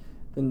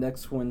 The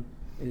next one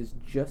is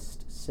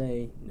just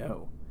say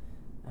no.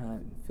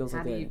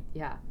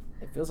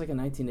 It feels like a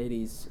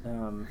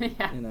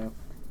 1980s,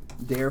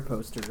 DARE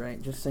poster,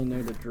 right? Just say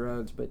no to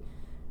drugs. But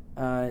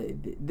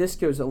this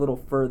goes a little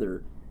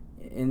further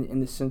in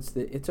the sense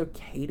that it's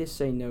okay to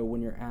say no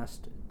when you're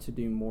asked to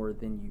do more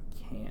than you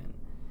can.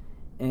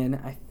 And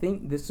I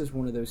think this is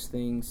one of those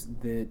things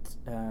that,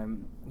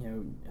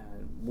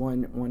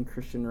 one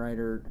Christian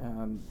writer,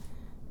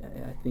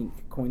 I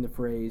think, coined the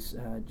phrase,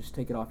 just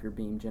take it off your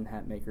beam, Jen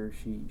Hatmaker.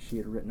 She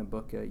had written a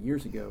book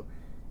years ago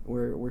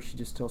where she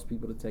just tells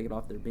people to take it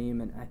off their beam.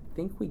 And I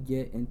think we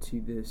get into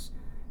this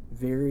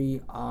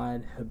very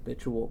odd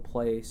habitual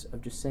place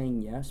of just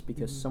saying yes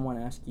because someone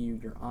asked you,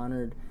 you're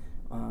honored,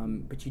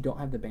 but you don't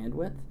have the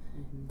bandwidth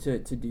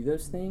to do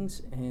those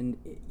things. And,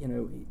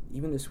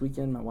 even this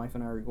weekend, my wife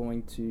and I are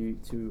going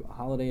to a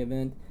holiday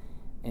event,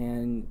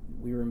 and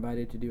we were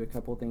invited to do a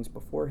couple of things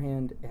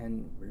beforehand,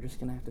 and we're just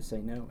going to have to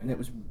say no. And it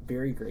was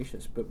very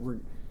gracious, but we're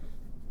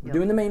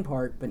doing the main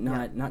part, but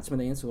not some of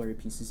the ancillary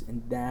pieces.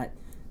 And that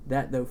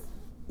though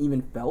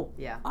even felt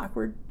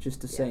awkward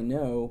just to say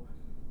no.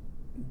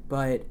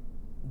 But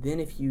then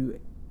if you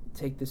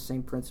take the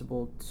same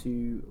principle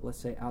to, let's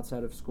say,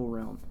 outside of school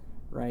realm,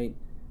 right,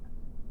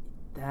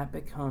 that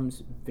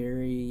becomes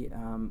very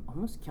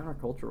almost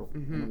countercultural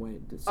in a way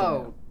to say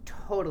no.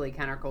 totally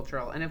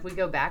countercultural. And if we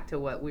go back to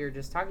what we were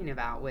just talking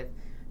about with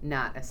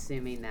not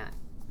assuming that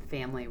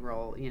family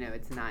role,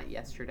 it's not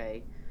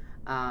yesterday,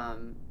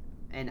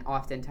 and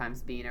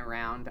oftentimes being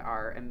around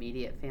our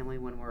immediate family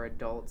when we're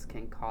adults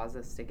can cause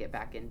us to get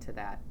back into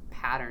that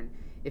pattern.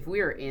 If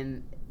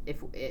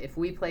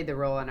we played the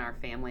role in our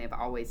family of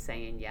always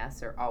saying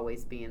yes or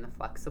always being the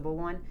flexible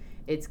one,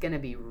 it's going to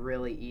be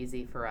really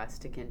easy for us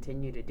to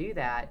continue to do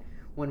that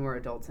when we're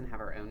adults and have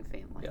our own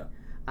family.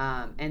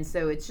 Yeah. And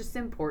so it's just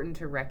important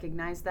to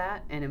recognize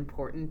that, and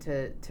important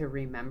to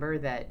remember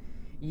that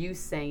you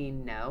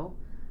saying no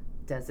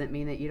doesn't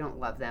mean that you don't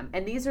love them.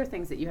 And these are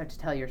things that you have to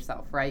tell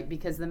yourself, right?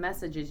 Because the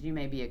messages you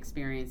may be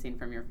experiencing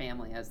from your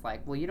family is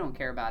like, well, you don't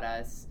care about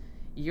us.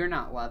 You're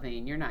not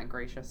loving. You're not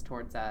gracious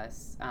towards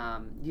us.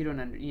 You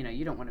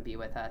don't want to be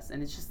with us.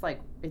 And it's just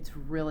like, it's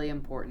really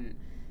important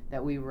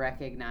that we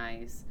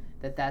recognize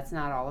that that's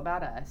not all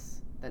about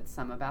us. That's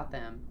some about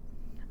them.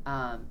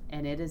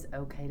 And it is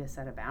okay to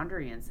set a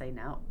boundary and say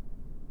no.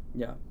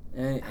 Yeah.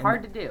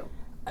 Hard to do.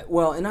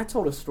 Well, and I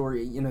told a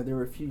story, there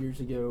were a few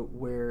years ago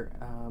where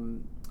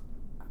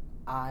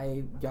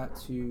I got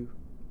to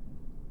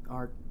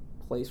our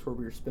place where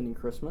we were spending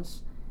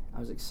Christmas. I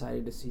was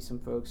excited to see some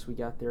folks. We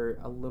got there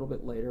a little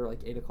bit later, like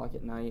 8 o'clock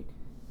at night.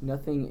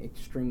 Nothing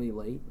extremely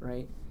late,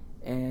 right?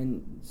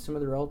 And some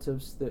of the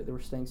relatives that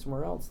were staying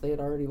somewhere else, they had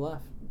already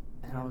left.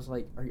 And I was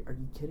like, are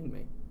you kidding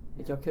me?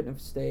 Like, y'all couldn't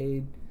have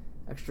stayed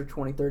extra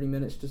 20, 30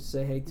 minutes just to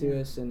say hey to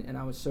us. And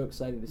I was so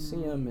excited to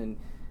see them.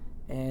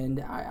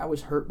 And I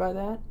was hurt by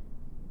that.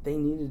 They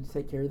needed to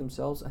take care of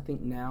themselves. I think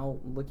now,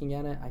 looking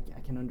at it, I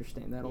can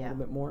understand that a little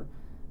bit more.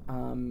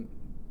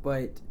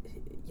 But,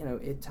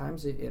 at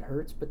times it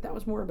hurts. But that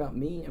was more about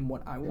me and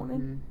what I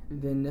wanted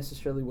than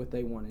necessarily what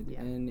they wanted.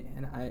 Yeah.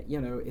 And I,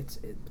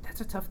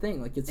 that's a tough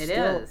thing. Like, it's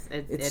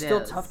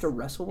still tough to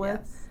wrestle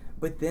with. Yes.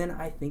 But then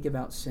I think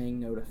about saying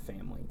no to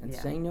family. And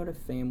saying no to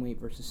family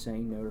versus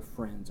saying no to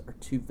friends are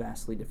two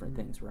vastly different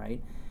things, right?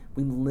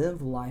 We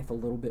live life a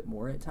little bit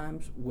more at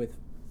times with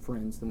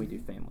friends than we do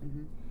family.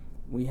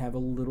 We have a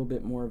little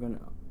bit more of an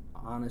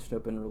honest,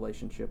 open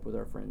relationship with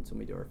our friends than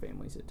we do our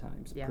families at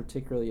times,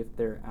 particularly if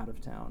they're out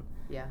of town.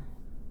 Yeah.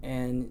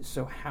 And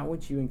so how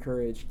would you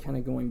encourage, kind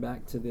of going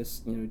back to this,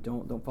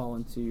 don't fall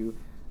into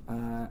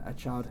a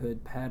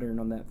childhood pattern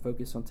on that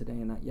focus on today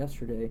and not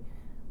yesterday,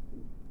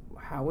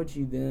 how would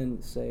you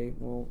then say,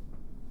 well,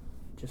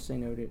 just say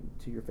no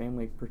to your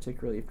family,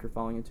 particularly if you're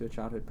falling into a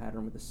childhood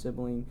pattern with a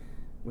sibling,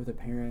 with a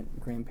parent,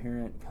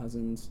 grandparent,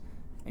 cousins,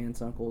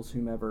 aunts, uncles,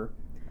 whomever?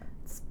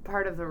 It's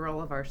part of the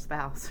role of our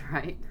spouse,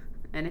 right?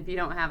 And if you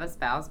don't have a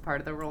spouse, part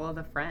of the role of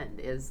the friend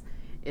is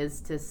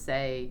to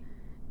say,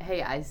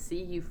 hey, I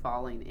see you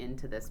falling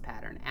into this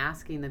pattern,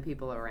 asking the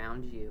people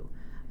around you,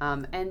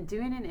 and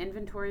doing an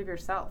inventory of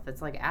yourself.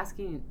 It's like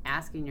asking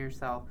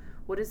yourself,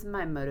 what is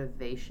my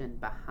motivation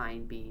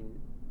behind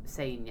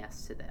saying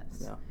yes to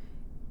this? Yeah.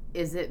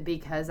 Is it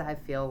because I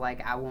feel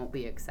like I won't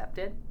be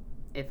accepted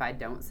if I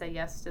don't say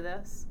yes to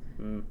this?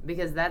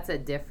 Because that's a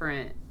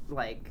different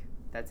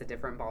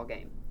ball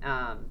game.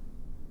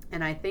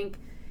 And I think,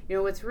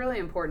 what's really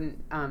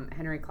important,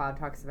 Henry Cloud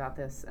talks about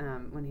this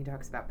when he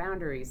talks about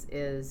boundaries,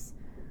 is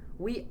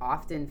we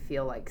often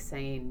feel like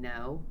saying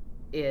no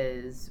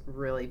is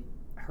really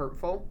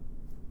hurtful.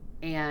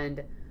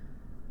 And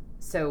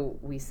so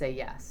we say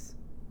yes,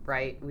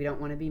 right? We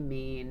don't want to be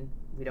mean.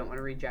 We don't want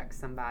to reject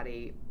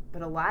somebody.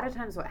 But a lot of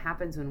times what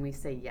happens when we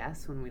say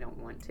yes when we don't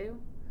want to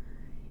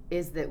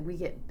is that we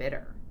get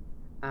bitter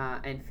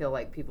and feel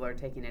like people are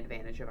taking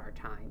advantage of our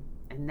time.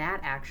 And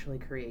that actually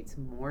creates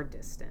more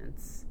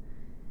distance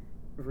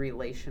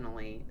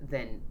relationally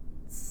than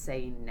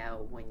saying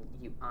no when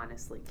you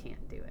honestly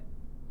can't do it.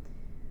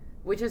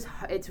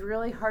 It's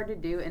really hard to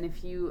do. And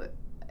if you,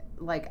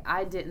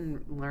 I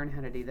didn't learn how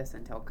to do this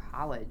until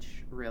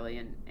college, really,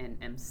 and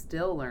am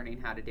still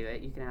learning how to do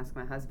it. You can ask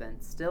my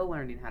husband, still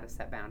learning how to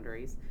set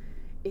boundaries.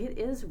 It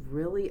is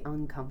really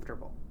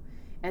uncomfortable.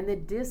 And the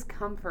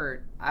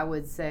discomfort, I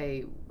would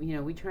say,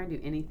 we try and do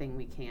anything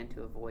we can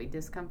to avoid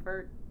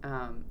discomfort.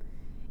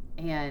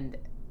 And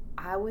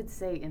I would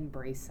say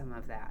embrace some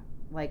of that.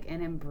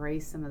 And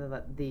embrace some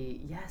of the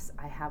yes,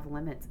 I have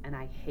limits, and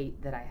I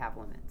hate that I have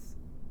limits.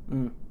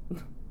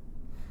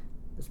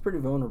 It's pretty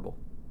vulnerable.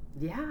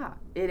 Yeah,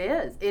 it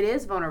is. It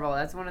is vulnerable.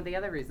 That's one of the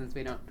other reasons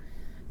we don't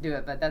do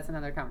it, but that's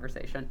another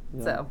conversation.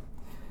 Yeah.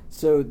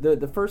 So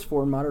the first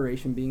four,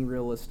 moderation, being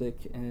realistic,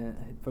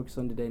 focus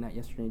on today, not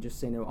yesterday, and just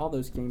say no, all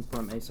those came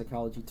from a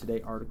Psychology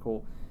Today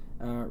article,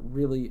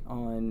 really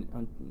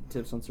on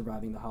tips on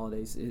surviving the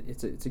holidays.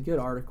 It's a good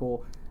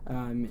article,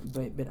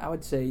 but I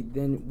would say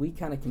then we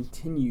kind of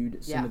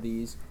continued some of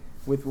these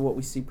with what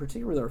we see,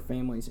 particularly with our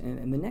families,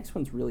 and the next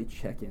one's really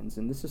check-ins,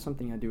 and this is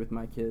something I do with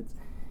my kids.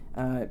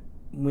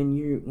 When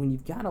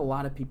you've got a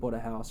lot of people at a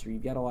house, or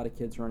you've got a lot of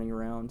kids running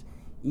around,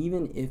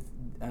 even if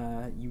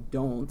you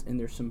don't, and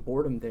there's some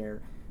boredom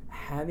there,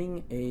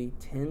 having a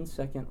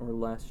 10-second or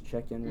less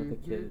check-in with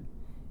a kid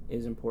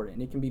is important.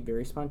 And it can be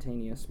very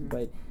spontaneous,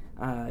 but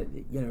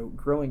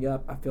growing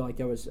up, I feel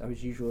like I was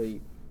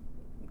usually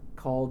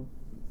called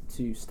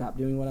to stop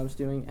doing what I was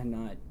doing and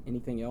not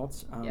anything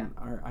else.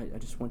 Or I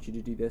just want you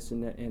to do this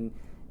and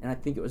I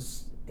think it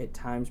was at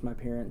times my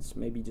parents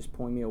maybe just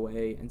pulling me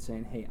away and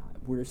saying, hey,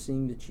 we're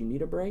seeing that you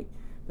need a break.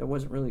 That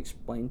wasn't really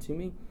explained to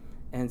me,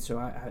 and so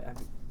I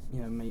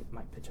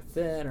might pitch a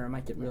fit, or I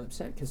might get really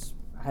upset because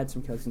I had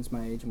some cousins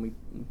my age and we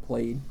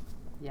played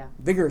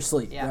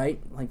vigorously, right,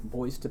 like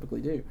boys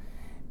typically do.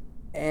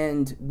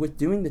 And with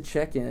doing the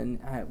check-in,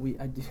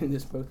 I do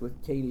this both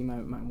with Katie,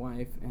 my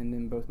wife, and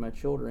then both my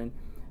children.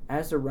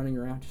 As they're running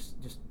around,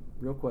 just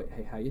real quick,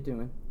 hey, how you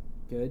doing?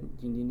 Good.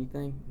 Do you need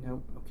anything?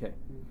 No? Okay.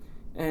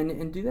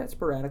 And do that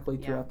sporadically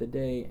throughout the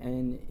day.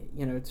 And,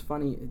 it's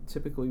funny,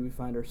 typically we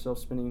find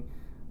ourselves spending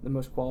the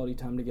most quality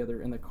time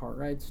together in the car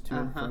rides to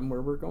and from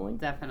where we're going.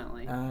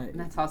 Definitely. And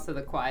that's also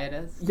the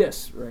quietest.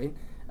 Yes, right.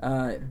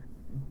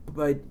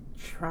 But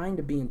trying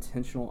to be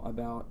intentional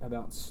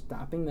about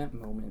stopping that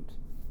moment,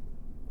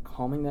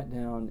 calming that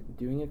down,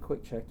 doing a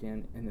quick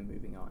check-in, and then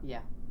moving on.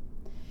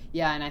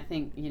 Yeah, and I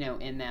think,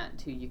 in that,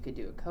 too, you could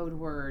do a code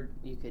word.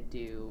 You could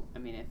do,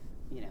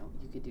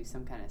 you could do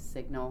some kind of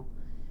signal,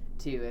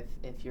 too,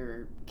 if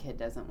your kid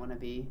doesn't want to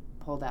be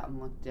pulled out and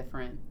look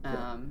different.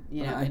 I'm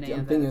thinking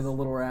of the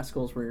Little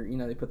Rascals where,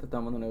 they put the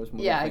thumb on the nose.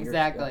 Yeah,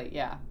 exactly.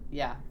 Yeah,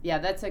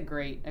 that's a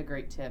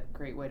great tip,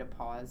 great way to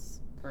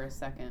pause for a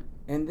second.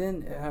 And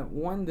then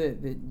one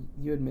that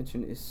you had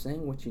mentioned is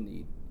saying what you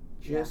need.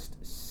 Just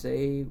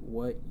say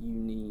what you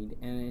need,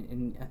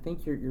 and I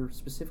think you're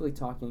specifically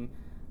talking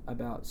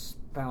about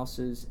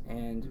spouses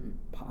and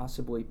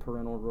possibly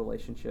parental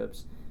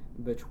relationships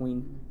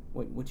between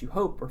what you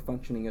hope are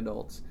functioning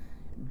adults,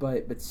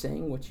 but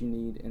saying what you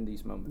need in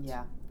these moments.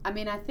 Yeah,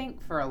 I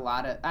think for a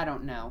lot of, I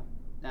don't know,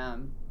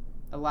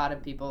 a lot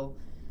of people,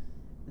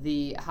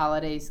 the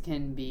holidays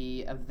can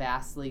be a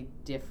vastly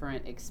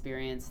different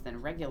experience than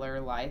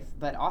regular life,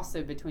 but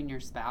also between your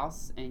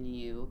spouse and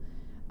you,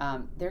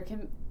 there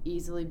can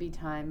easily be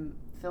time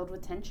filled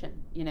with tension,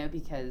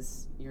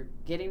 because you're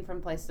getting from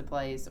place to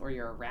place, or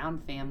you're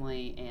around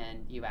family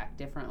and you act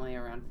differently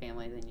around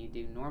family than you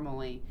do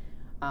normally.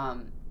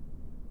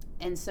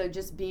 And so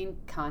just being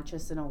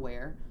conscious and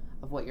aware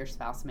of what your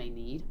spouse may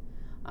need.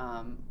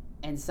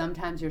 And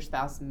sometimes your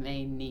spouse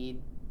may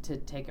need to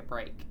take a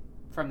break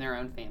from their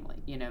own family,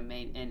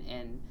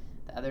 and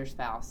the other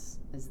spouse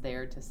is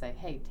there to say,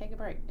 hey, take a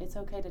break. It's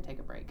okay to take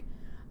a break.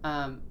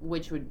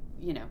 Which would,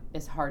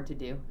 is hard to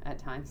do at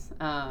times.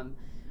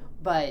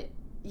 But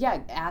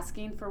yeah,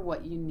 asking for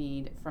what you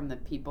need from the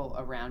people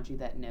around you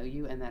that know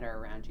you and that are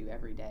around you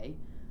every day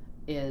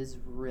is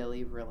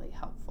really, really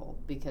helpful,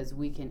 because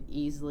we can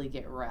easily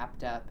get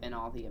wrapped up in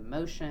all the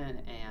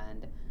emotion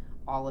and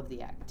all of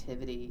the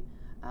activity,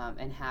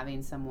 and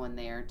having someone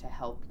there to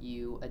help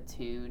you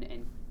attune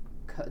and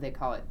they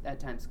call it at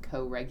times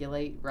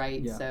co-regulate,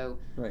 right? Yeah, so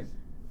right.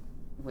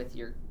 With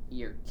your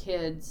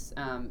kids,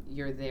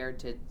 you're there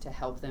to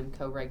help them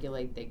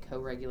co-regulate. They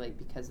co-regulate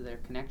because of their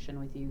connection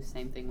with you.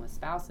 Same thing with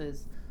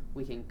spouses.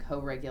 We can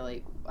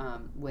co-regulate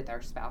with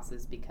our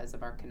spouses because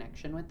of our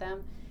connection with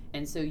them.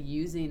 And so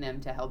using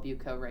them to help you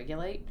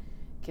co-regulate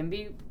can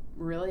be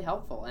really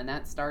helpful. And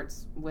that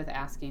starts with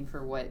asking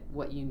for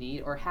what you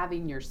need, or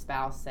having your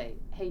spouse say,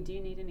 hey, do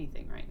you need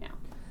anything right now?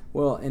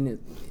 Well, and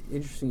it's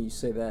interesting you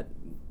say that.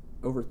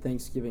 Over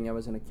Thanksgiving, I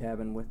was in a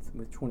cabin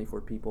with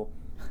 24 people.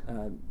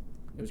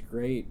 It was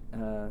great,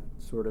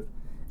 sort of.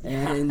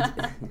 And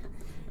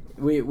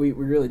we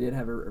really did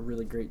have a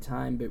really great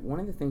time. But one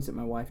of the things that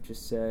my wife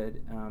just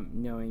said,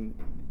 knowing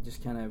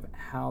just kind of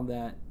how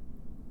that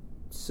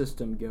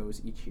system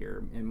goes each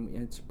year, and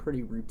it's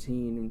pretty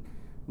routine, and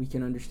we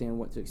can understand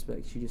what to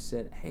expect. She just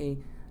said, hey,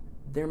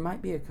 there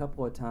might be a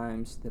couple of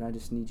times that I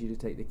just need you to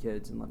take the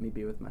kids and let me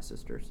be with my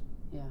sisters.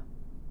 Yeah.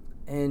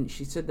 And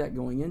she said that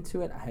going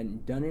into it. I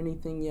hadn't done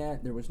anything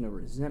yet. There was no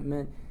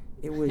resentment.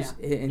 It was,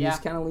 this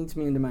kind of leads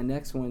me into my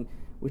next one,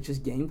 which is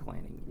game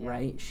planning,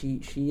 right? She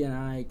and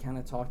I kind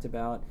of talked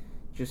about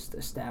just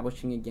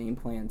establishing a game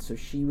plan. So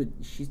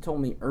she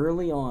told me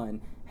early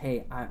on,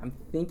 hey, I'm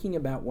thinking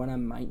about what I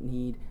might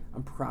need.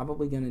 I'm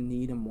probably going to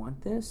need and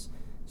want this.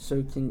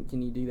 So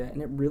can you do that?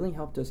 And it really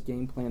helped us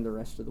game plan the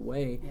rest of the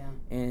way. Yeah.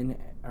 And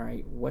all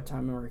right, what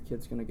time are our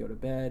kids going to go to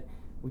bed?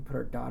 We put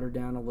our daughter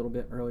down a little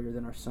bit earlier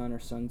than our son. Our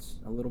son's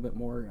a little bit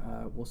more,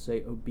 we'll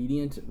say,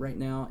 obedient right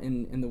now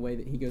in the way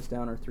that he goes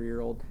down. Our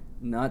 3-year-old,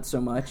 not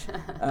so much.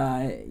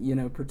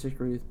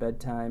 Particularly with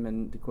bedtime.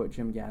 And to quote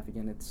Jim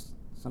Gaffigan, it's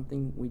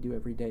something we do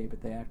every day,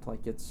 but they act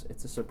like it's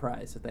a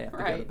surprise that they have to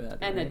go to bed.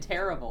 And a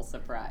terrible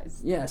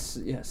surprise. Yes,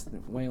 the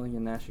wailing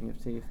and gnashing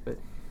of teeth. But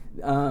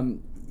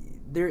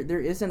there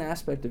is an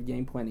aspect of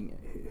game planning.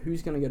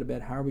 Who's going to go to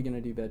bed? How are we going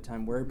to do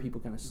bedtime? Where are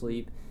people going to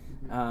sleep?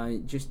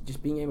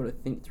 Just being able to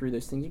think through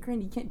those things.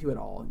 Granted, you can't do it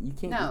all. You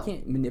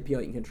can't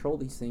manipulate and control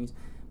these things,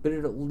 but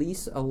it at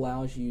least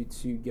allows you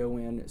to go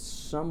in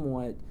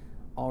somewhat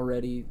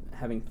already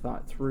having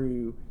thought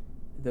through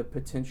the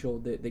potential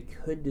that they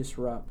could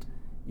disrupt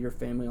your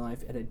family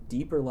life at a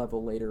deeper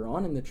level later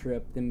on in the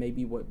trip than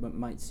maybe what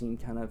might seem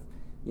kind of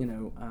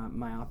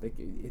myopic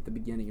at the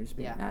beginning. You're just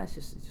being, it's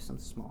just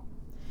something small.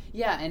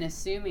 Yeah, and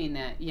assuming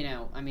that,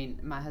 I mean,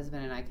 my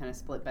husband and I kind of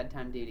split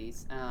bedtime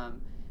duties.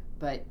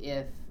 But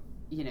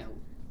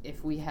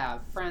if we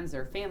have friends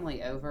or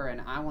family over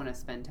and I want to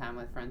spend time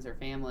with friends or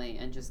family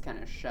and just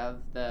kind of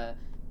shove the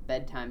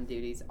bedtime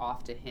duties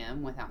off to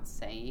him without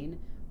saying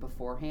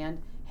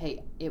beforehand,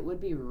 hey, it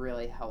would be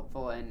really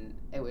helpful and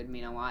it would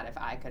mean a lot if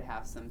I could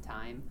have some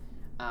time,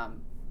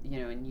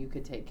 and you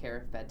could take care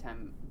of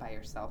bedtime by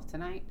yourself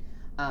tonight.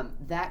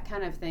 That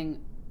kind of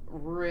thing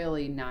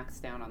really knocks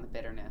down on the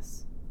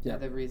bitterness. Yeah.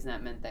 The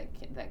resentment that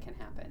can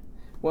happen.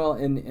 Well,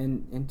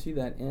 and to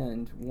that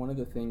end, one of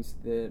the things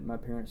that my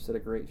parents did a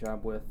great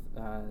job with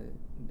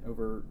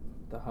over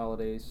the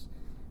holidays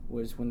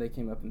was when they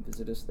came up and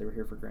visited us. They were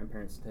here for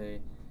Grandparents'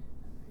 Day.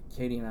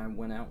 Katie and I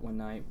went out one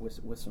night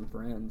with some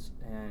friends,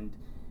 and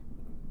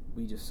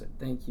we just said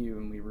thank you,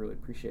 and we really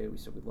appreciate it. We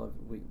said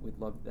we'd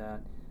love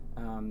that,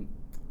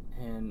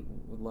 and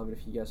would love it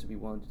if you guys would be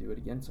willing to do it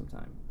again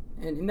sometime.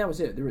 And that was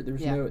it.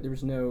 There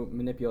was no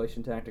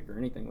manipulation tactic or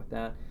anything with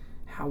that.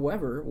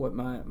 However, what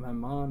my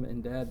mom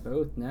and dad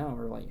both now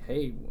are like,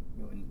 hey,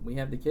 when we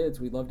have the kids,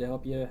 we'd love to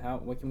help you.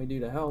 What can we do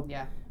to help?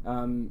 Yeah.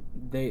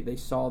 They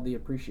saw the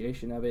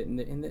appreciation of it,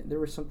 and there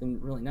was something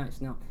really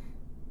nice. Now,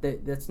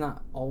 that's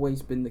not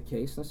always been the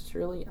case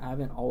necessarily. I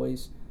haven't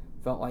always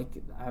felt like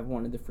I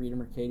wanted the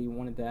freedom or Katie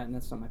wanted that, and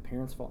that's not my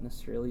parents' fault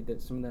necessarily.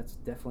 That some of that's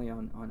definitely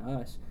on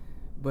us.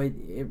 But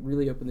it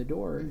really opened the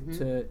door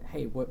to,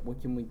 hey,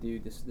 what can we do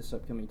this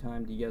upcoming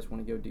time? Do you guys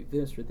want to go do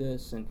this or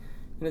this? And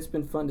it's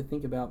been fun to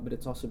think about, but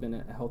it's also been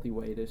a healthy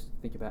way to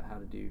think about how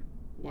to do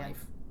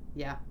life.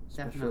 Yeah,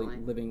 especially definitely.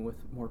 Living with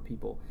more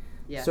people.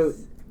 Yes. So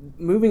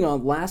moving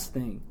on, last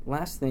thing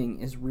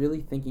is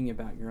really thinking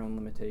about your own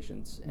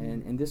limitations.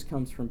 And this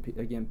comes from,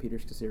 again, Peter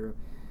Scazzero.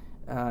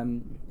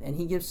 And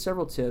he gives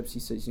several tips. He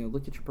says,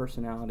 look at your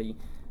personality.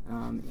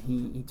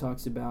 He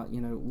talks about,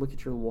 look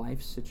at your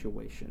life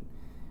situation.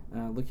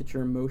 Look at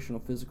your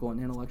emotional, physical,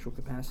 and intellectual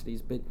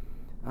capacities. But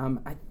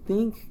I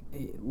think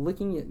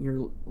looking at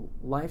your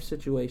life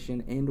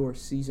situation and or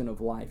season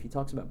of life, he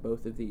talks about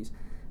both of these,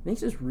 I think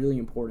this is really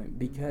important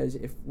because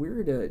if we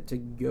were to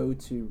go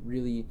to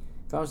really,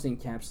 if I was to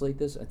encapsulate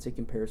this, I'd say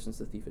comparison's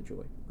the thief of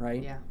joy,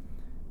 right?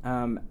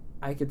 Yeah.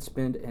 I could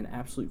spend an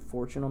absolute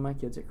fortune on my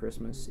kids at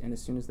Christmas, and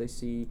as soon as they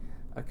see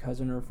a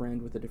cousin or a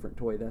friend with a different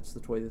toy, that's the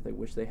toy that they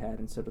wish they had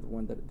instead of the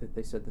one that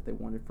they said that they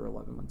wanted for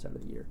 11 months out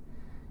of the year.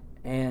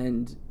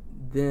 And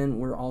then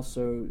we're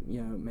also,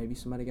 maybe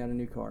somebody got a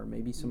new car.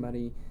 Maybe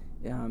somebody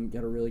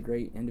got a really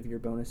great end-of-year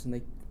bonus, and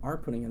they are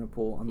putting in a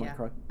pool, unlike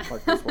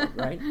Clark Griswold,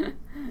 right?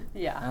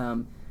 Yeah.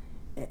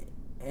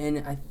 And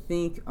I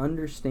think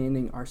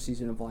understanding our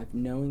season of life,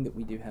 knowing that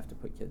we do have to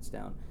put kids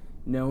down,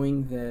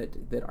 knowing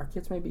that our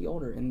kids may be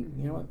older, and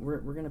you know what,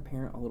 we're going to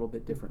parent a little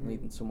bit differently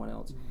than someone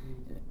else.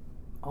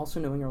 Also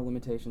knowing our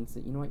limitations,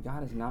 that,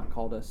 God has not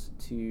called us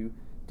to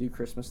do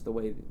Christmas the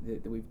way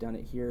that we've done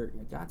it here.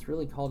 God's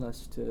really called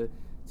us to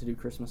do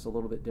Christmas a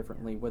little bit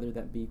differently, whether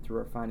that be through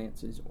our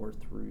finances or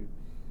through,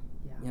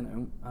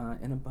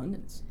 an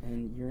abundance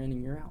and year in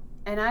and year out.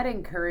 And I'd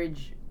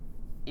encourage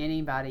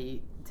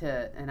anybody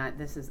to, and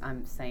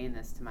I'm saying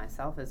this to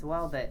myself as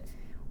well, that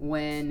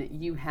when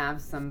you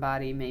have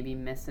somebody maybe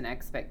miss an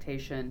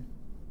expectation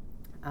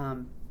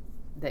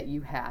that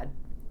you had,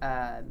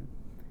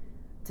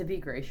 to be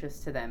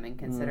gracious to them and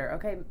consider,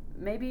 okay,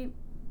 maybe,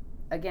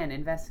 again,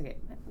 investigate.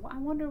 I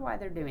wonder why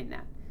they're doing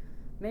that.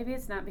 Maybe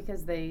it's not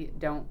because they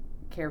don't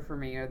care for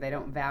me or they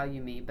don't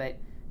value me, but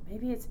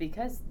maybe it's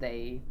because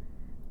they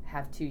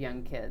have 2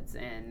 young kids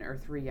or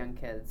 3 young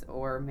kids,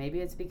 or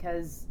maybe it's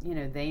because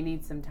they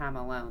need some time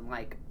alone.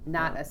 Like,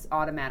 not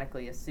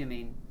automatically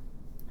assuming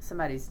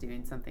somebody's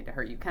doing something to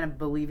hurt you, kind of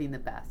believing the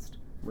best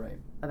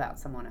about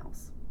someone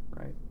else.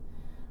 Right.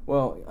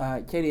 Well,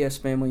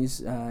 KDS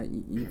families,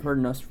 you've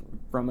heard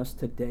from us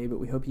today, but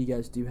we hope you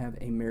guys do have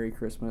a Merry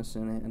Christmas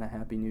and a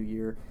Happy New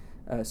Year.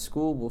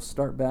 School will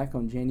start back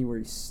on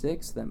January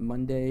 6th, that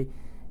Monday.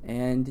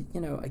 And,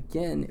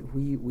 again,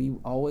 we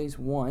always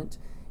want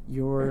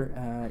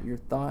your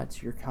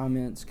thoughts, your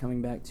comments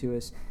coming back to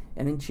us.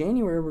 And in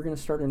January, we're going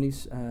to start a new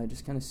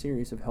just kind of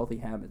series of healthy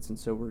habits. And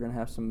so we're going to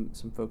have some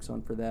folks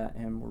on for that,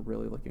 and we're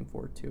really looking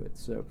forward to it.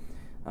 So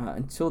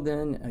until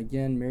then,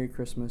 again, Merry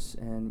Christmas,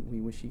 and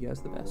we wish you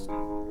guys the best.